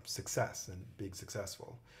of success and being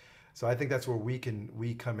successful. So I think that's where we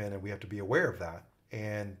come in, and we have to be aware of that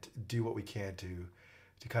and do what we can to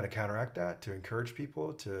kind of counteract that, to encourage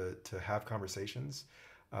people to have conversations.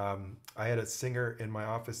 I had a singer in my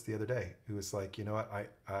office the other day who was like, you know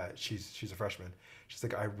what, she's a freshman. She's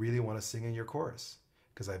like, I really want to sing in your chorus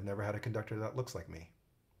because I've never had a conductor that looks like me.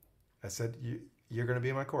 I said, you're going to be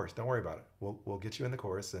in my chorus. Don't worry about it. We'll get you in the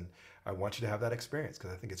chorus, and I want you to have that experience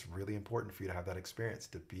because I think it's really important for you to have that experience,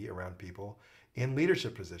 to be around people in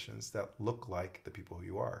leadership positions that look like the people who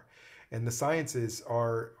you are. And the sciences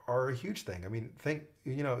are a huge thing. I mean,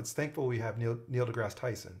 it's thankful we have Neil deGrasse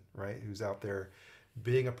Tyson, right, who's out there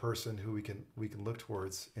being a person who we can look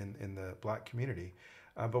towards in the Black community,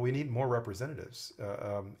 but we need more representatives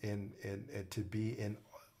to be in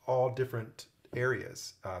all different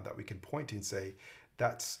areas that we can point to and say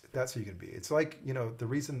that's who you can be. It's like the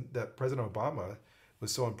reason that President Obama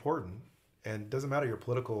was so important, and it doesn't matter your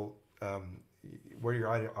political where your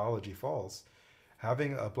ideology falls,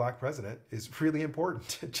 having a Black president is really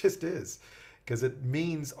important. It just is, because it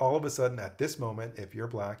means all of a sudden at this moment, if you're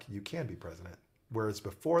Black, you can be president. Whereas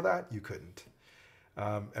before that, you couldn't.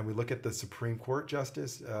 And we look at the Supreme Court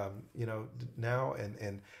justice, now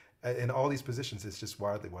and all these positions, it's just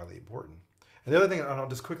wildly important. And the other thing, and I'll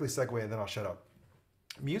just quickly segue and then I'll shut up.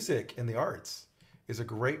 Music and the arts is a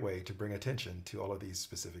great way to bring attention to all of these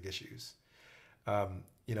specific issues.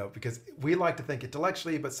 Because we like to think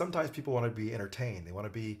intellectually, but sometimes people want to be entertained. They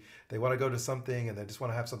want to go to something and they just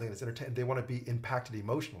want to have something that's entertaining. They want to be impacted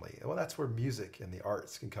emotionally. Well, that's where music and the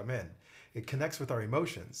arts can come in. It connects with our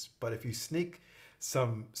emotions. But if you sneak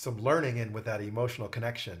some learning in with that emotional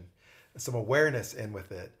connection, some awareness in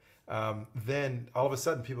with it, then all of a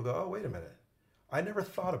sudden people go, oh, wait a minute. I never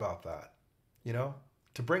thought about that.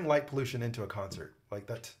 To bring light pollution into a concert like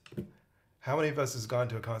that. How many of us has gone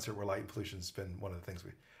to a concert where light pollution's been one of the things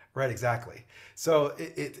right, exactly. So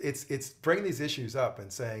it's bringing these issues up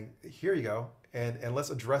and saying, here you go, and let's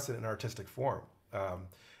address it in artistic form.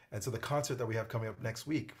 And so the concert that we have coming up next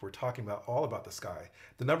week, we're talking about all about the sky.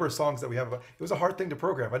 The number of songs that we have, it was a hard thing to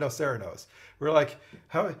program. I know Sarah knows. We're like,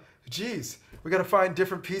 we got to find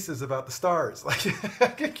different pieces about the stars. Like,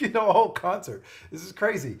 a whole concert. This is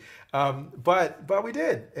crazy. But we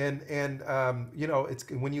did. And it's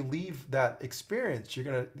when you leave that experience,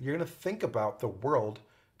 you're gonna think about the world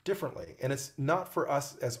differently. And it's not for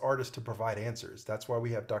us as artists to provide answers. That's why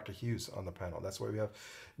we have Dr. Hughes on the panel. That's why we have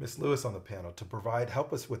Miss Lewis on the panel to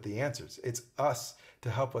help us with the answers. It's us to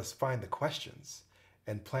help us find the questions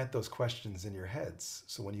and plant those questions in your heads.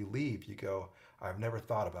 So when you leave, you go, I've never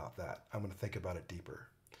thought about that. I'm going to think about it deeper.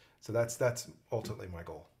 So that's ultimately my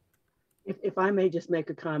goal. If I may just make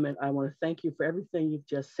a comment, I want to thank you for everything you've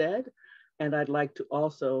just said. And I'd like to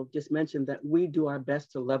also just mention that we do our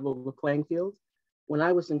best to level the playing field. When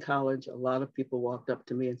I was in college, a lot of people walked up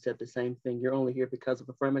to me and said the same thing: you're only here because of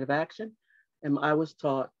affirmative action. And I was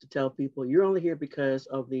taught to tell people, you're only here because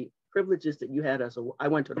of the privileges that you had I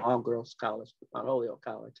went to an all-girls college, Mount Holyoke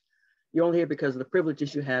College. You're only here because of the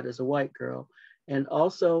privileges you had as a white girl. And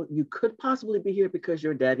also, you could possibly be here because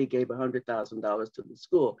your daddy gave $100,000 to the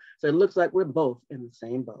school. So it looks like we're both in the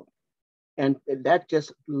same boat. And that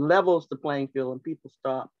just levels the playing field and people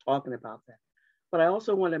stop talking about that. But I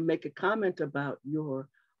also want to make a comment about your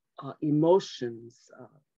emotions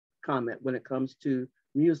comment when it comes to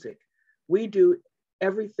music. We do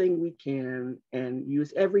everything we can and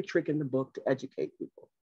use every trick in the book to educate people.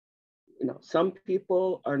 You know, some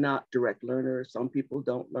people are not direct learners. Some people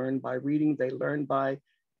don't learn by reading. They learn by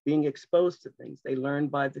being exposed to things. They learn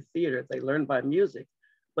by the theater. They learn by music.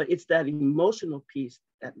 But it's that emotional piece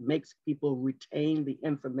that makes people retain the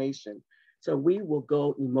information. So we will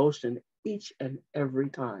go emotion each and every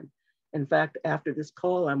time. In fact, after this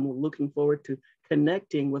call, I'm looking forward to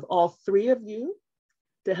connecting with all three of you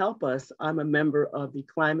to help us. I'm a member of the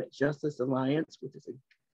Climate Justice Alliance, which is a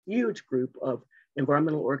huge group of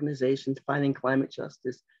environmental organizations fighting climate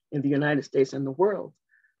justice in the United States and the world.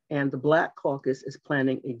 And the Black Caucus is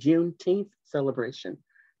planning a Juneteenth celebration.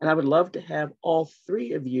 And I would love to have all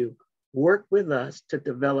three of you work with us to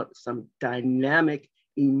develop some dynamic,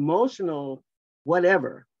 emotional,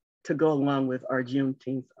 whatever, to go along with our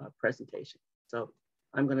Juneteenth presentation. So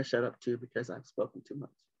I'm going to shut up too because I've spoken too much.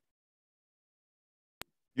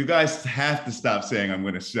 You guys have to stop saying I'm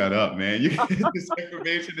going to shut up, man. This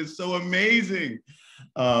information is so amazing.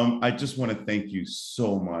 I just want to thank you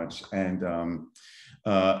so much. And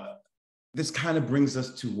this kind of brings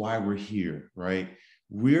us to why we're here, right?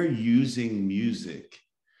 We're using music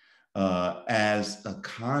as a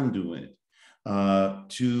conduit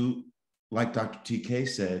to, like Dr. TK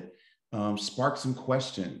said, spark some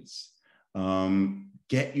questions,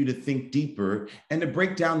 get you to think deeper, and to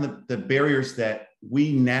break down the barriers that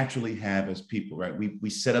we naturally have as people, right? We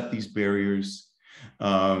set up these barriers,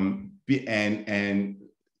 and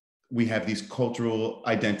we have these cultural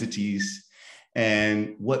identities.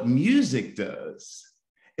 And what music does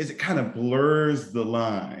is it kind of blurs the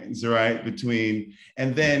lines, right? Between,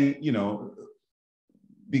 and then, you know,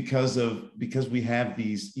 because we have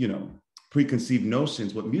these, you know, preconceived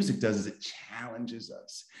notions, what music does is it challenges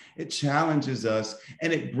us. It challenges us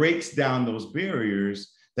and it breaks down those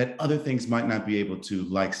barriers that other things might not be able to,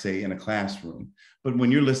 like say in a classroom. But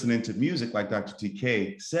when you're listening to music, like Dr.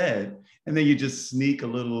 TK said, and then you just sneak a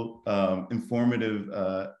little informative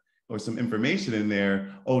or some information in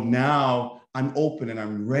there, oh, now I'm open and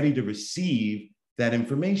I'm ready to receive that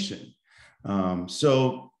information.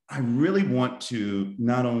 So I really want to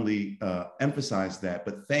not only emphasize that,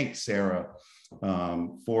 but thank Sarah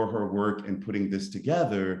for her work in putting this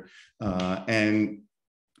together and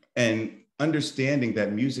understanding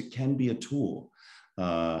that music can be a tool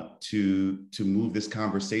to move this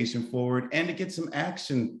conversation forward and to get some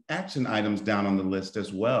action items down on the list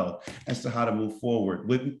as well as to how to move forward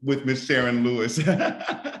with Miss Sharon Lewis.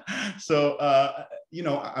 So, you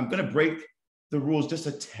know, I'm going to break the rules just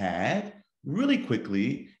a tad really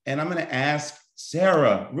quickly. And I'm going to ask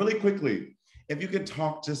Sarah really quickly, if you could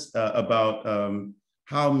talk just about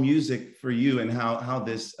how music for you and how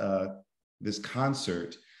this this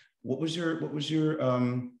concert, what was your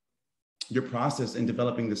process in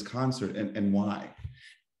developing this concert and why?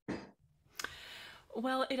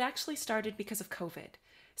 Well, it actually started because of COVID.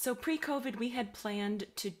 So pre-COVID, we had planned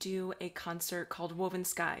to do a concert called Woven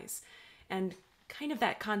Skies, and kind of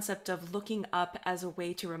that concept of looking up as a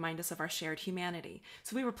way to remind us of our shared humanity.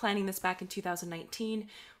 So we were planning this back in 2019.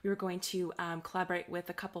 We were going to collaborate with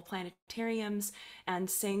a couple planetariums and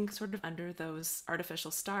sing sort of under those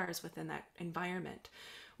artificial stars within that environment.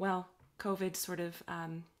 Well, COVID sort of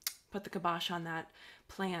put the kibosh on that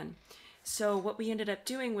plan. So what we ended up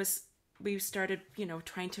doing was we started, you know,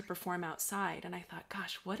 trying to perform outside. And I thought,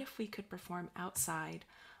 gosh, what if we could perform outside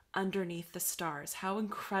underneath the stars? How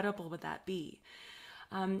incredible would that be?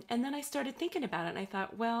 And then I started thinking about it and I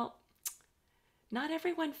thought, well, not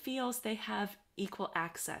everyone feels they have equal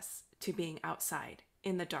access to being outside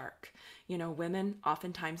in the dark. You know, women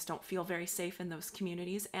oftentimes don't feel very safe in those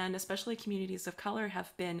communities, and especially communities of color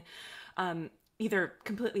have been either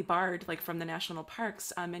completely barred, like from the national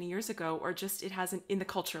parks many years ago, or just it hasn't in the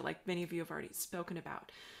culture, like many of you have already spoken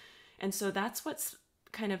about. And so that's what's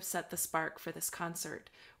kind of set the spark for this concert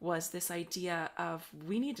was this idea of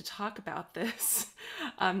we need to talk about this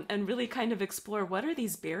and really kind of explore what are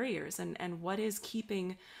these barriers and what is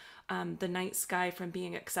keeping the night sky from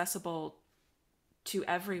being accessible to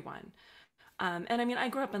everyone. And I mean, I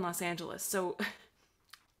grew up in Los Angeles, so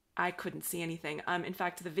I couldn't see anything. In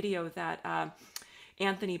fact, the video that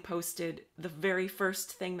Anthony posted, the very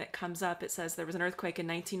first thing that comes up, it says there was an earthquake in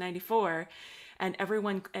 1994 and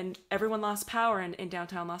everyone lost power in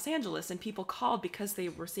downtown Los Angeles, and people called because they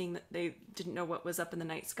were seeing that they didn't know what was up in the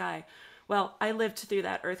night sky. Well, I lived through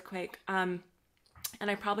that earthquake, and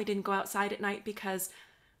I probably didn't go outside at night because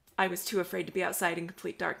I was too afraid to be outside in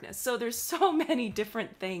complete darkness. So there's so many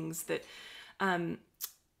different things that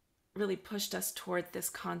really pushed us toward this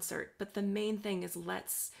concert. But the main thing is,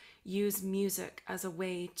 let's use music as a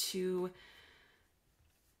way to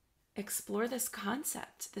explore this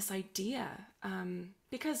concept, this idea,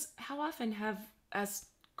 because how often have, as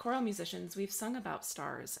choral musicians, we've sung about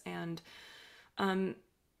stars and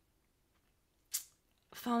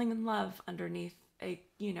falling in love underneath a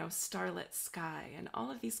starlit sky and all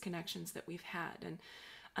of these connections that we've had,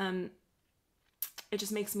 and it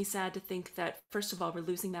just makes me sad to think that, first of all, we're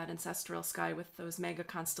losing that ancestral sky with those mega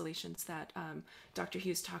constellations that Dr.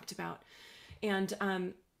 Hughes talked about, and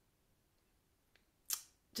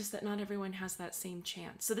just that not everyone has that same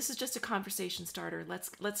chance. So this is just a conversation starter.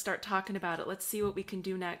 Let's start talking about it. Let's see what we can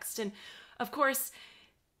do next. And of course,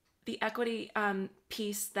 the equity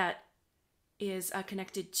piece that is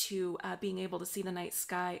connected to being able to see the night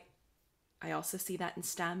sky, I also see that in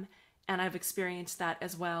STEM, and I've experienced that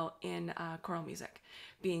as well in choral music,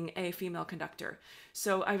 being a female conductor.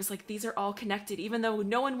 So I was like, these are all connected, even though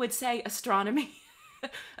no one would say astronomy.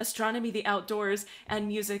 Astronomy, the outdoors, and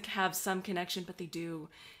music have some connection, but they do.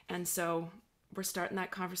 And so we're starting that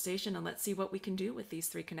conversation, and let's see what we can do with these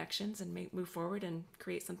three connections and move forward and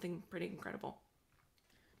create something pretty incredible.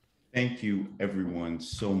 Thank you, everyone,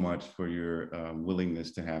 so much for your willingness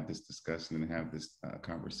to have this discussion and have this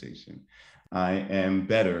conversation. I am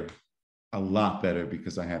better, a lot better,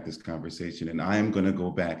 because I have this conversation, and I am going to go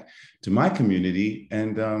back to my community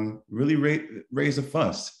and really raise a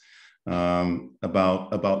fuss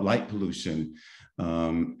about light pollution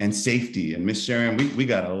and safety. And Miss Sharon, we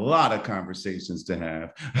got a lot of conversations to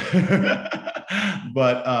have.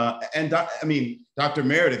 But I mean, Dr.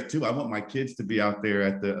 Meredith too. I want my kids to be out there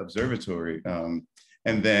at the observatory.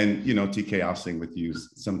 And then, TK, I'll sing with you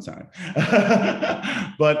sometime.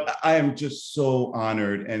 But I am just so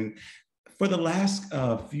honored. And for the last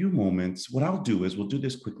few moments, what I'll do is, we'll do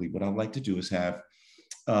this quickly. What I'd like to do is have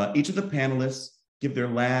each of the panelists give their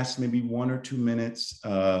last maybe 1 or 2 minutes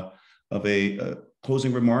of a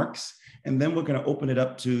closing remarks, and then we're going to open it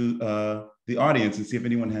up to the audience and see if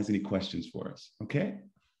anyone has any questions for us. Okay?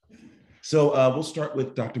 So we'll start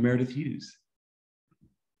with Dr. Meredith Hughes.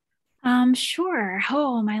 Sure.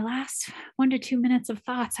 Oh, my last 1 to 2 minutes of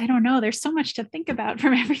thoughts. I don't know. There's so much to think about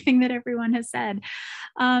from everything that everyone has said.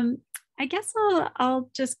 I guess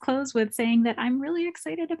I'll just close with saying that I'm really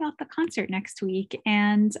excited about the concert next week,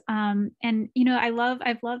 and I've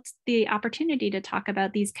loved the opportunity to talk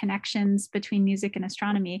about these connections between music and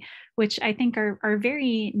astronomy, which I think are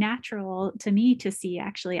very natural to me to see.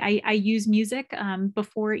 Actually, I use music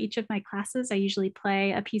before each of my classes. I usually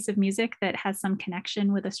play a piece of music that has some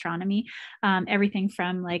connection with astronomy, everything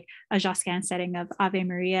from like a Josquin setting of Ave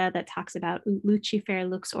Maria that talks about Lucifer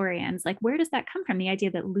lux oriens. Like, where does that come from? The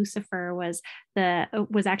idea that Lucifer was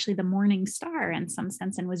actually the morning star in some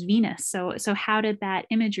sense and was Venus. So how did that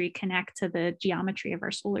imagery connect to the geometry of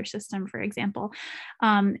our solar system, for example?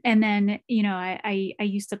 And then I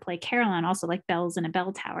used to play carillon, also like bells in a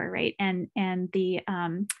bell tower, right? And the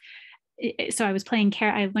so I was playing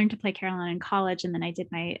I learned to play carillon in college, and then I did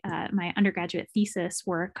my my undergraduate thesis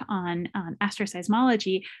work on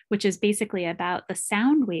astroseismology, which is basically about the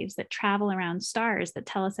sound waves that travel around stars that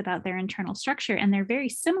tell us about their internal structure. And they're very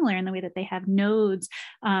similar in the way that they have nodes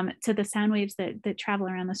to the sound waves that travel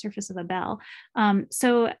around the surface of a bell.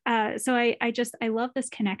 So I love this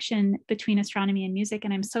connection between astronomy and music,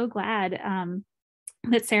 and I'm so glad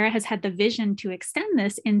that Sarah has had the vision to extend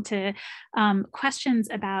this into questions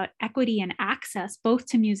about equity and access, both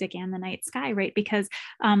to music and the night sky, right? Because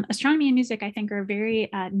astronomy and music, I think, are very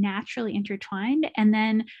naturally intertwined. And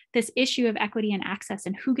then this issue of equity and access,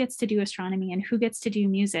 and who gets to do astronomy and who gets to do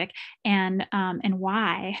music, and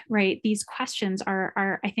why, right? These questions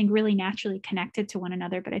are, I think, really naturally connected to one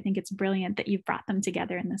another. But I think it's brilliant that you've brought them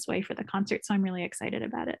together in this way for the concert. So I'm really excited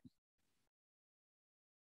about it.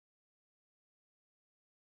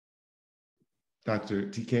 Dr.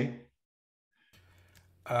 TK?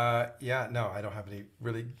 Yeah, no, I don't have any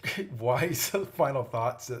really wise final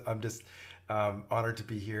thoughts. I'm just honored to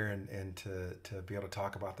be here and to be able to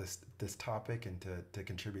talk about this topic and to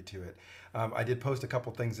contribute to it. I did post a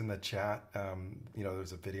couple things in the chat.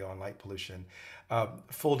 There's a video on light pollution.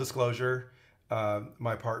 Full disclosure,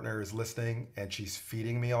 my partner is listening and she's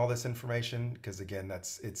feeding me all this information because again,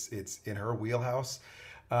 it's in her wheelhouse.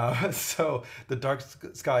 So the dark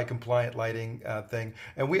sky compliant lighting thing,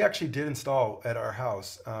 and we actually did install at our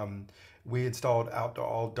house. We installed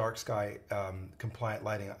all dark sky compliant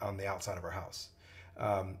lighting on the outside of our house,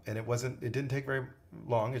 and it didn't take very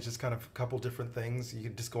long. It's just kind of a couple different things. You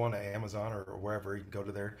can just go on to Amazon or wherever, you can go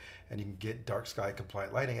to there and you can get dark sky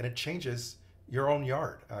compliant lighting, and it changes your own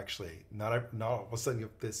yard. Actually, not all of a sudden you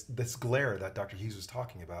have this glare that Dr. Hughes was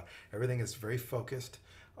talking about. Everything is very focused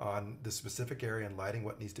on the specific area and lighting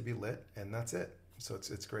what needs to be lit, and that's it. So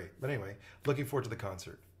it's great. But anyway, looking forward to the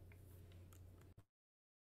concert.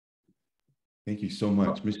 Thank you so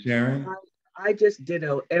much. Ms. Sharon? I just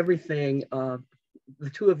ditto everything the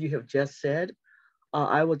two of you have just said.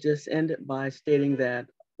 I will just end it by stating that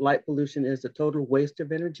light pollution is a total waste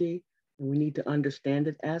of energy, and we need to understand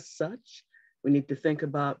it as such. We need to think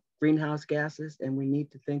about greenhouse gases, and we need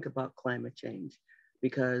to think about climate change,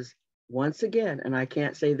 because once again, and I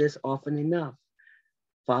can't say this often enough,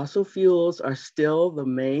 fossil fuels are still the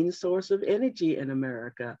main source of energy in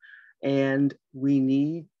America, and we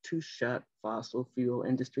need to shut fossil fuel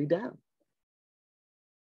industry down.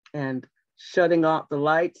 And shutting off the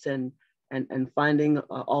lights and finding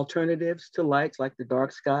alternatives to lights like the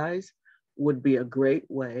dark skies would be a great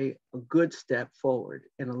way, a good step forward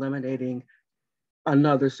in eliminating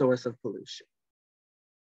another source of pollution.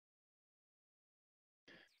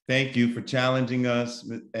 Thank you for challenging us,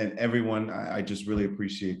 and everyone. I just really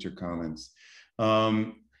appreciate your comments.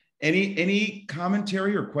 Any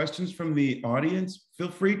commentary or questions from the audience? Feel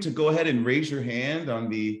free to go ahead and raise your hand on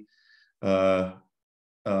the, what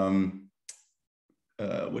do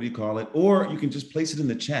you call it? Or you can just place it in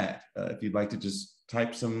the chat. If you'd like to just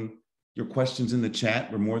type your questions in the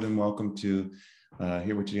chat, we're more than welcome to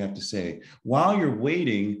hear what you have to say. While you're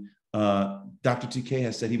waiting, Dr. TK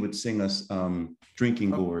has said he would sing us Drinking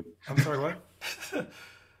Gourd. I'm sorry, what?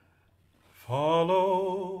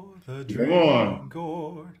 Follow the drinking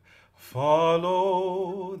gourd.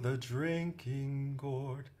 Follow the drinking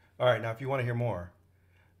gourd. All right, now if you want to hear more,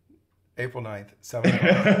 April 9th, 7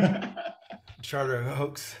 o'clock, Charter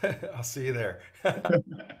Oaks. I'll see you there.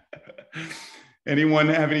 Anyone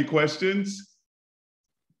have any questions?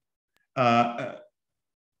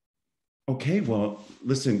 Okay, well,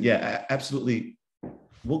 listen, yeah, absolutely.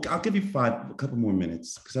 I'll give you a couple more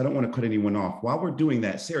minutes because I don't want to cut anyone off. While we're doing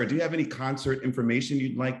that, Sarah, do you have any concert information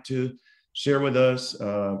you'd like to share with us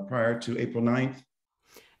prior to April 9th?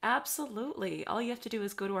 Absolutely. All you have to do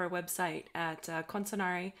is go to our website at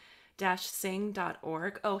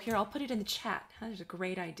consonare-sing.org. Oh, here, I'll put it in the chat. That's a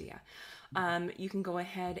great idea. You can go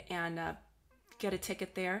ahead and get a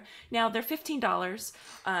ticket there. Now, they're $15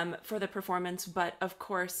 for the performance, but of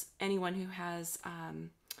course, anyone who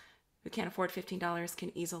can't afford $15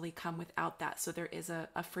 can easily come without that. So there is a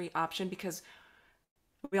free option because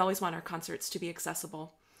we always want our concerts to be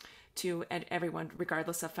accessible to everyone,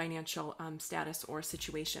 regardless of financial status or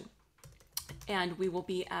situation. And we will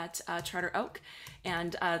be at Charter Oak,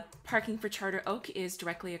 and parking for Charter Oak is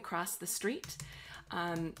directly across the street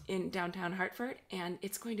in downtown Hartford, and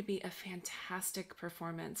it's going to be a fantastic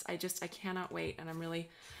performance. I cannot wait, and I'm really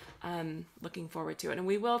looking forward to it. And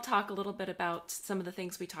we will talk a little bit about some of the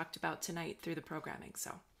things we talked about tonight through the programming,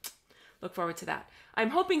 so look forward to that.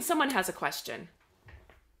 I'm hoping someone has a question.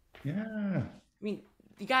 Yeah. I mean,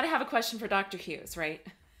 you got to have a question for Dr. Hughes, right?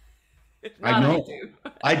 I know.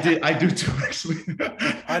 I do too, actually.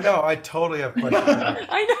 I know. I totally have questions.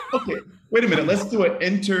 I know. Okay, wait a minute. Let's do an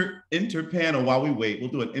inter panel while we wait.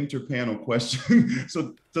 We'll do an inter panel question.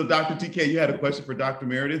 So Dr. TK, you had a question for Dr.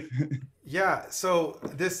 Meredith? Yeah. So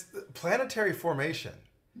this planetary formation,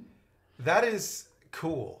 that is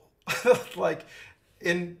cool. Like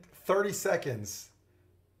in 30 seconds,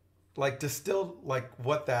 like distill like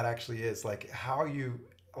what that actually is, like how you,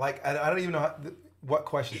 like, I don't even know what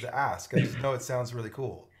questions to ask. I just know it sounds really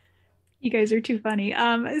cool. You guys are too funny.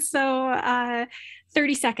 30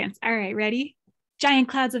 seconds. All right, ready? Giant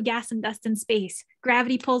clouds of gas and dust in space.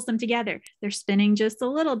 Gravity pulls them together. They're spinning just a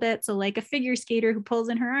little bit. So like a figure skater who pulls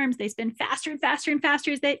in her arms, they spin faster and faster and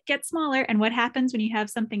faster as they get smaller. And what happens when you have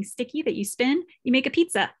something sticky that you spin? You make a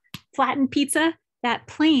pizza. Flattened pizza that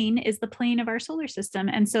plane is the plane of our solar system.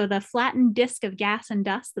 And so the flattened disk of gas and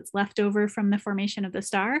dust that's left over from the formation of the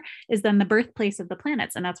star is then the birthplace of the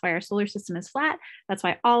planets. And that's why our solar system is flat. That's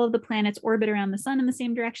why all of the planets orbit around the sun in the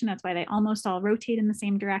same direction. That's why they almost all rotate in the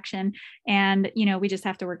same direction. And, you know, we just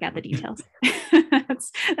have to work out the details.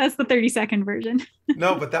 That's the 30-second version.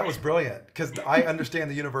 No, but that was brilliant, because I understand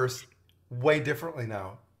the universe way differently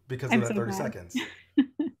now because of that 30 seconds.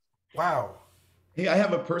 Wow. Hey, I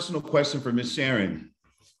have a personal question for Miss Sharon.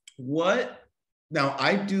 Now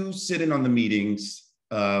I do sit in on the meetings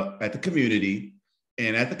at the community,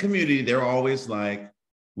 and at the community, they're always like,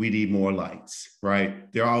 we need more lights,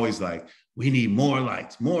 right? They're always like, we need more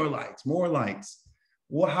lights, more lights, more lights.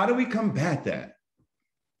 Well, how do we combat that?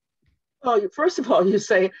 Well, first of all, you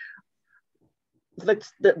say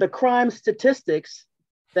the crime statistics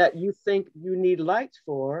that you think you need lights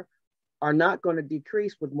for are not going to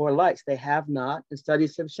decrease with more lights. They have not, and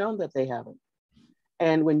studies have shown that they haven't.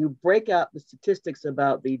 And when you break out the statistics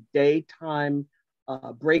about the daytime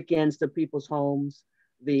break-ins to people's homes,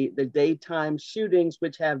 the daytime shootings,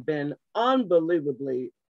 which have been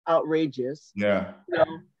unbelievably outrageous. Yeah. You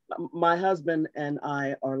know, my husband and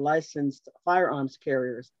I are licensed firearms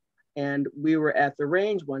carriers, and we were at the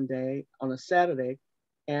range one day on a Saturday,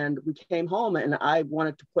 and we came home and I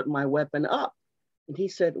wanted to put my weapon up. And he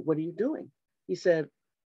said, "What are you doing?" He said,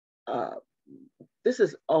 "This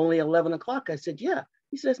is only 11 o'clock. I said, "Yeah."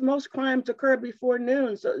 He says, "Most crimes occur before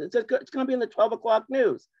noon. So it's going to be in the 12 o'clock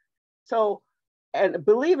news." So, and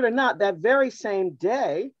believe it or not, that very same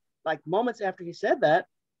day, like moments after he said that,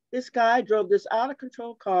 this guy drove this out of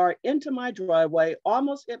control car into my driveway,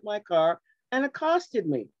 almost hit my car, and accosted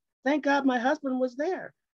me. Thank God my husband was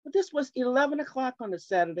there. But this was 11 o'clock on a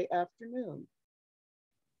Saturday afternoon.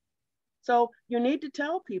 So you need to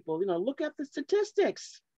tell people, you know, look at the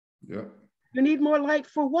statistics. Yeah. You need more light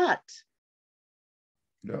for what?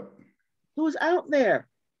 Yeah. Who's out there?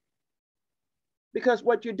 Because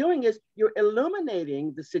what you're doing is you're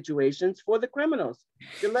illuminating the situations for the criminals.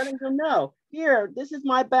 You're letting them know, here, this is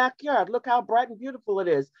my backyard. Look how bright and beautiful it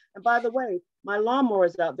is. And by the way, my lawnmower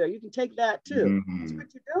is out there. You can take that too. That's what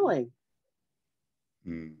you're doing.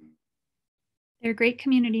 They're great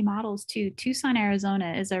community models too. Tucson,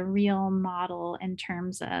 Arizona is a real model in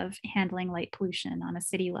terms of handling light pollution on a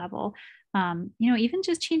city level. You know, even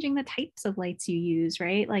just changing the types of lights you use,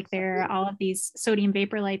 right? Like there are all of these sodium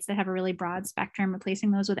vapor lights that have a really broad spectrum.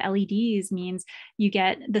 Replacing those with LEDs means you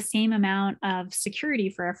get the same amount of security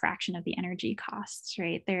for a fraction of the energy costs,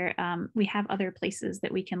 right? There, we have other places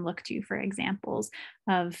that we can look to for examples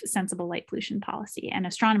of sensible light pollution policy. And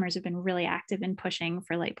astronomers have been really active in pushing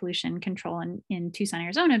for light pollution control in Tucson,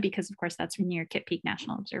 Arizona, because of course that's near Kitt Peak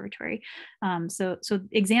National Observatory. So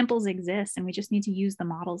examples exist, and we just need to use the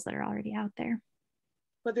models that are already out there.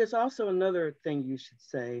 But there's also another thing you should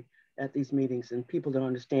say at these meetings, and people don't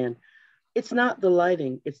understand. It's not the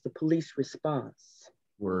lighting, it's the police response.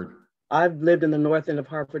 Word. I've lived in the north end of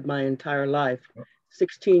Hartford my entire life.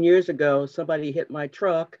 16 years ago, somebody hit my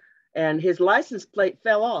truck and his license plate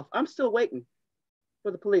fell off. I'm still waiting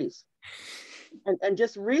for the police. And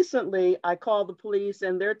just recently, I called the police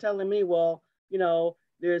and they're telling me, well, you know,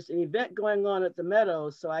 there's an event going on at the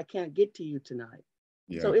Meadows, so I can't get to you tonight.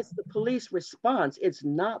 Yeah. So it's the police response. It's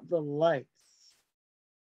not the lights.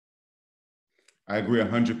 I agree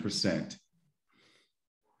 100%.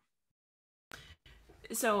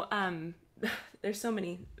 So there's so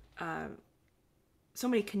many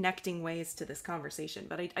connecting ways to this conversation,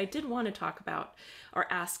 but I did want to talk about or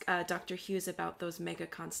ask Dr. Hughes about those mega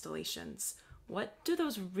constellations. What do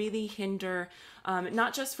those really hinder,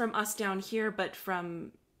 not just from us down here, but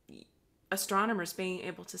from astronomers being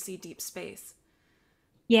able to see deep space?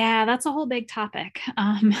 Yeah, that's a whole big topic.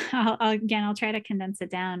 I'll try to condense it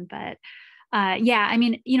down, but yeah, I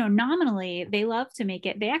mean, you know, nominally, they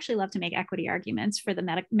actually love to make equity arguments for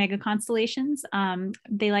the mega constellations.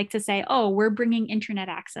 They like to say, oh, we're bringing internet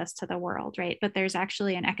access to the world, right? But there's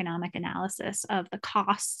actually an economic analysis of the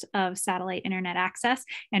cost of satellite internet access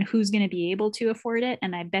and who's going to be able to afford it.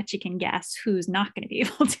 And I bet you can guess who's not going to be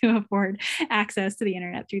able to afford access to the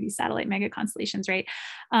internet through these satellite mega constellations, right?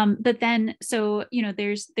 But then, so, you know,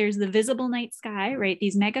 there's the visible night sky, right?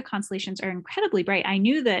 These mega constellations are incredibly bright. I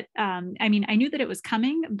knew that, I mean, mean, I knew that it was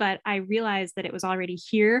coming, but I realized that it was already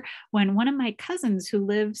here when one of my cousins who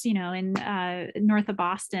lives, you know, in north of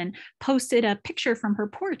Boston posted a picture from her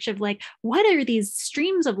porch of like, what are these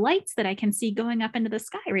streams of lights that I can see going up into the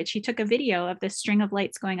sky, right? She took a video of this string of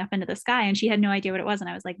lights going up into the sky and she had no idea what it was. And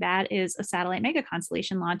I was like, that is a satellite mega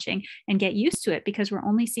constellation launching, and get used to it, because we're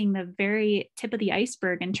only seeing the very tip of the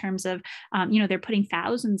iceberg in terms of, you know, they're putting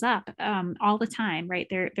thousands up all the time, right?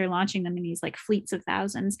 They're launching them in these like fleets of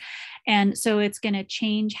thousands. And so it's going to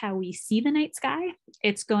change how we see the night sky.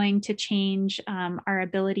 It's going to change our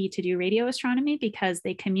ability to do radio astronomy, because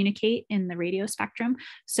they communicate in the radio spectrum.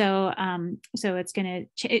 So so it's going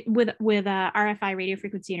to, with RFI, radio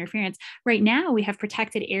frequency interference, right now we have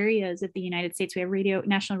protected areas of the United States. We have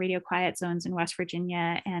national radio quiet zones in West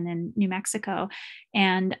Virginia and in New Mexico.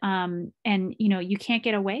 And you know, you can't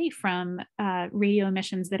get away from radio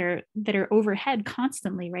emissions that are overhead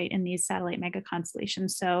constantly, right, in these satellite mega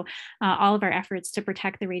constellations. So all of our efforts to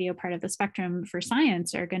protect the radio part of the spectrum for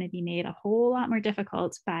science are going to be made a whole lot more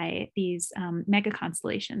difficult by these mega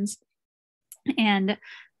constellations. And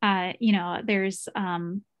you know, there's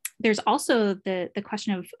also the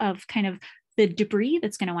question of kind of the debris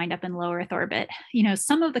that's going to wind up in low Earth orbit. You know,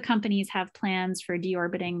 some of the companies have plans for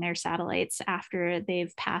deorbiting their satellites after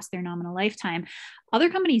they've passed their nominal lifetime. Other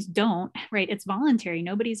companies don't, right? It's voluntary.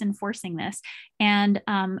 Nobody's enforcing this. And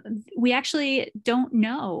we actually don't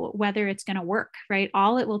know whether it's going to work, right?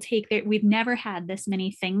 All it will take, we've never had this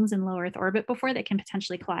many things in low Earth orbit before that can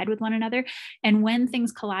potentially collide with one another. And when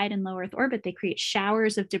things collide in low Earth orbit, they create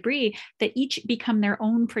showers of debris that each become their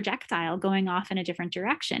own projectile going off in a different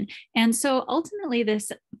direction. And so ultimately,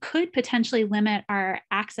 this could potentially limit our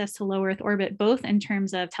access to low Earth orbit, both in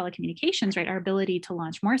terms of telecommunications, right? Our ability to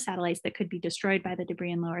launch more satellites that could be destroyed by the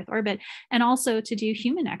debris in low Earth orbit, and also to do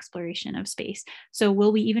human exploration of space. So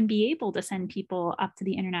will we even be able to send people up to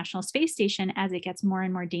the International Space Station as it gets more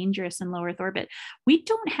and more dangerous in low Earth orbit? We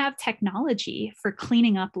don't have technology for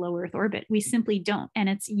cleaning up low Earth orbit. We simply don't. And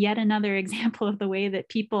it's yet another example of the way that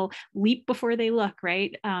people leap before they look,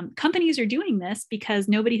 right? Companies are doing this because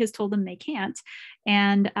nobody has told them they can't.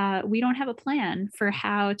 And we don't have a plan for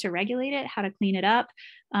how to regulate it, how to clean it up.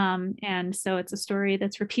 And so it's a story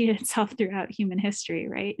that's repeated itself throughout human history,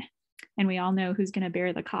 right? And we all know who's going to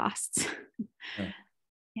bear the costs.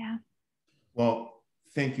 Yeah. Well,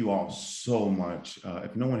 thank you all so much.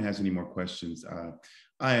 If no one has any more questions,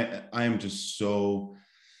 I am just so,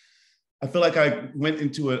 I feel like I went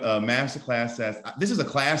into a master class this is a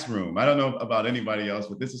classroom. I don't know about anybody else,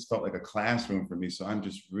 but this has felt like a classroom for me. So I'm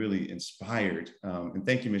just really inspired. And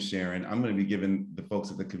thank you, Ms. Sharon. I'm going to be giving the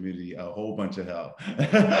folks at the community a whole bunch of help.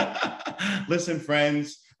 Listen,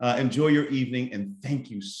 friends, enjoy your evening, and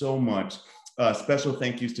thank you so much. Special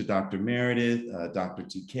thank yous to Dr. Meredith, Dr.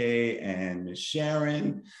 TK, and Ms.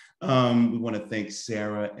 Sharon. We want to thank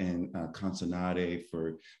Sarah and Consonare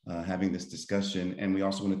for having this discussion. And we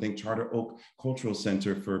also want to thank Charter Oak Cultural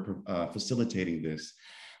Center for facilitating this.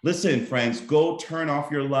 Listen, friends, go turn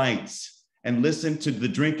off your lights and listen to the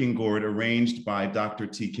drinking gourd arranged by Dr.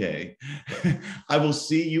 TK. I will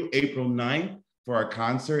see you April 9th for our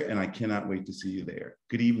concert, and I cannot wait to see you there.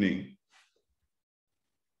 Good evening.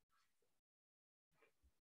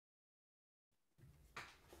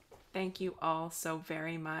 Thank you all so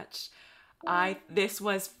very much. This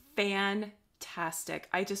was fantastic.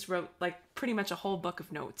 I just wrote like pretty much a whole book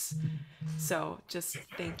of notes. So just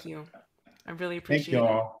thank you. I really appreciate it.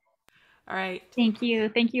 All right. Thank you.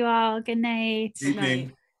 Thank you all. Good night. Good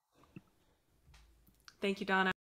night. Thank you, Donna.